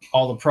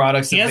all the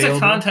products. He has a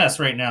contest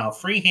right now: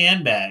 free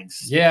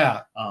handbags.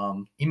 Yeah.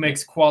 He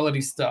makes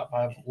quality stuff.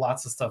 I have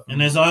lots of stuff.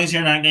 And as long as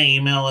you're not going to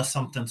email us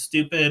something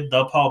stupid,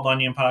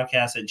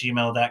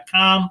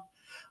 thepaulbunyanpodcast@gmail.com.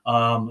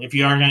 If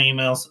you are going to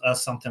email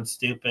us something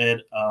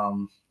stupid,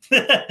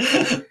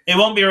 it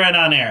won't be read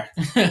on air.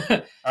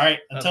 All right.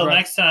 Until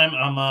next time,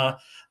 I'm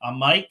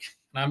Mike.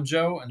 And I'm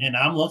Joe. And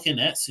I'm looking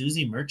at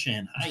Susie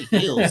Merchant high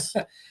heels.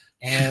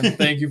 And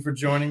thank you for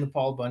joining the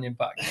Paul Bunyan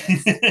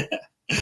Podcast.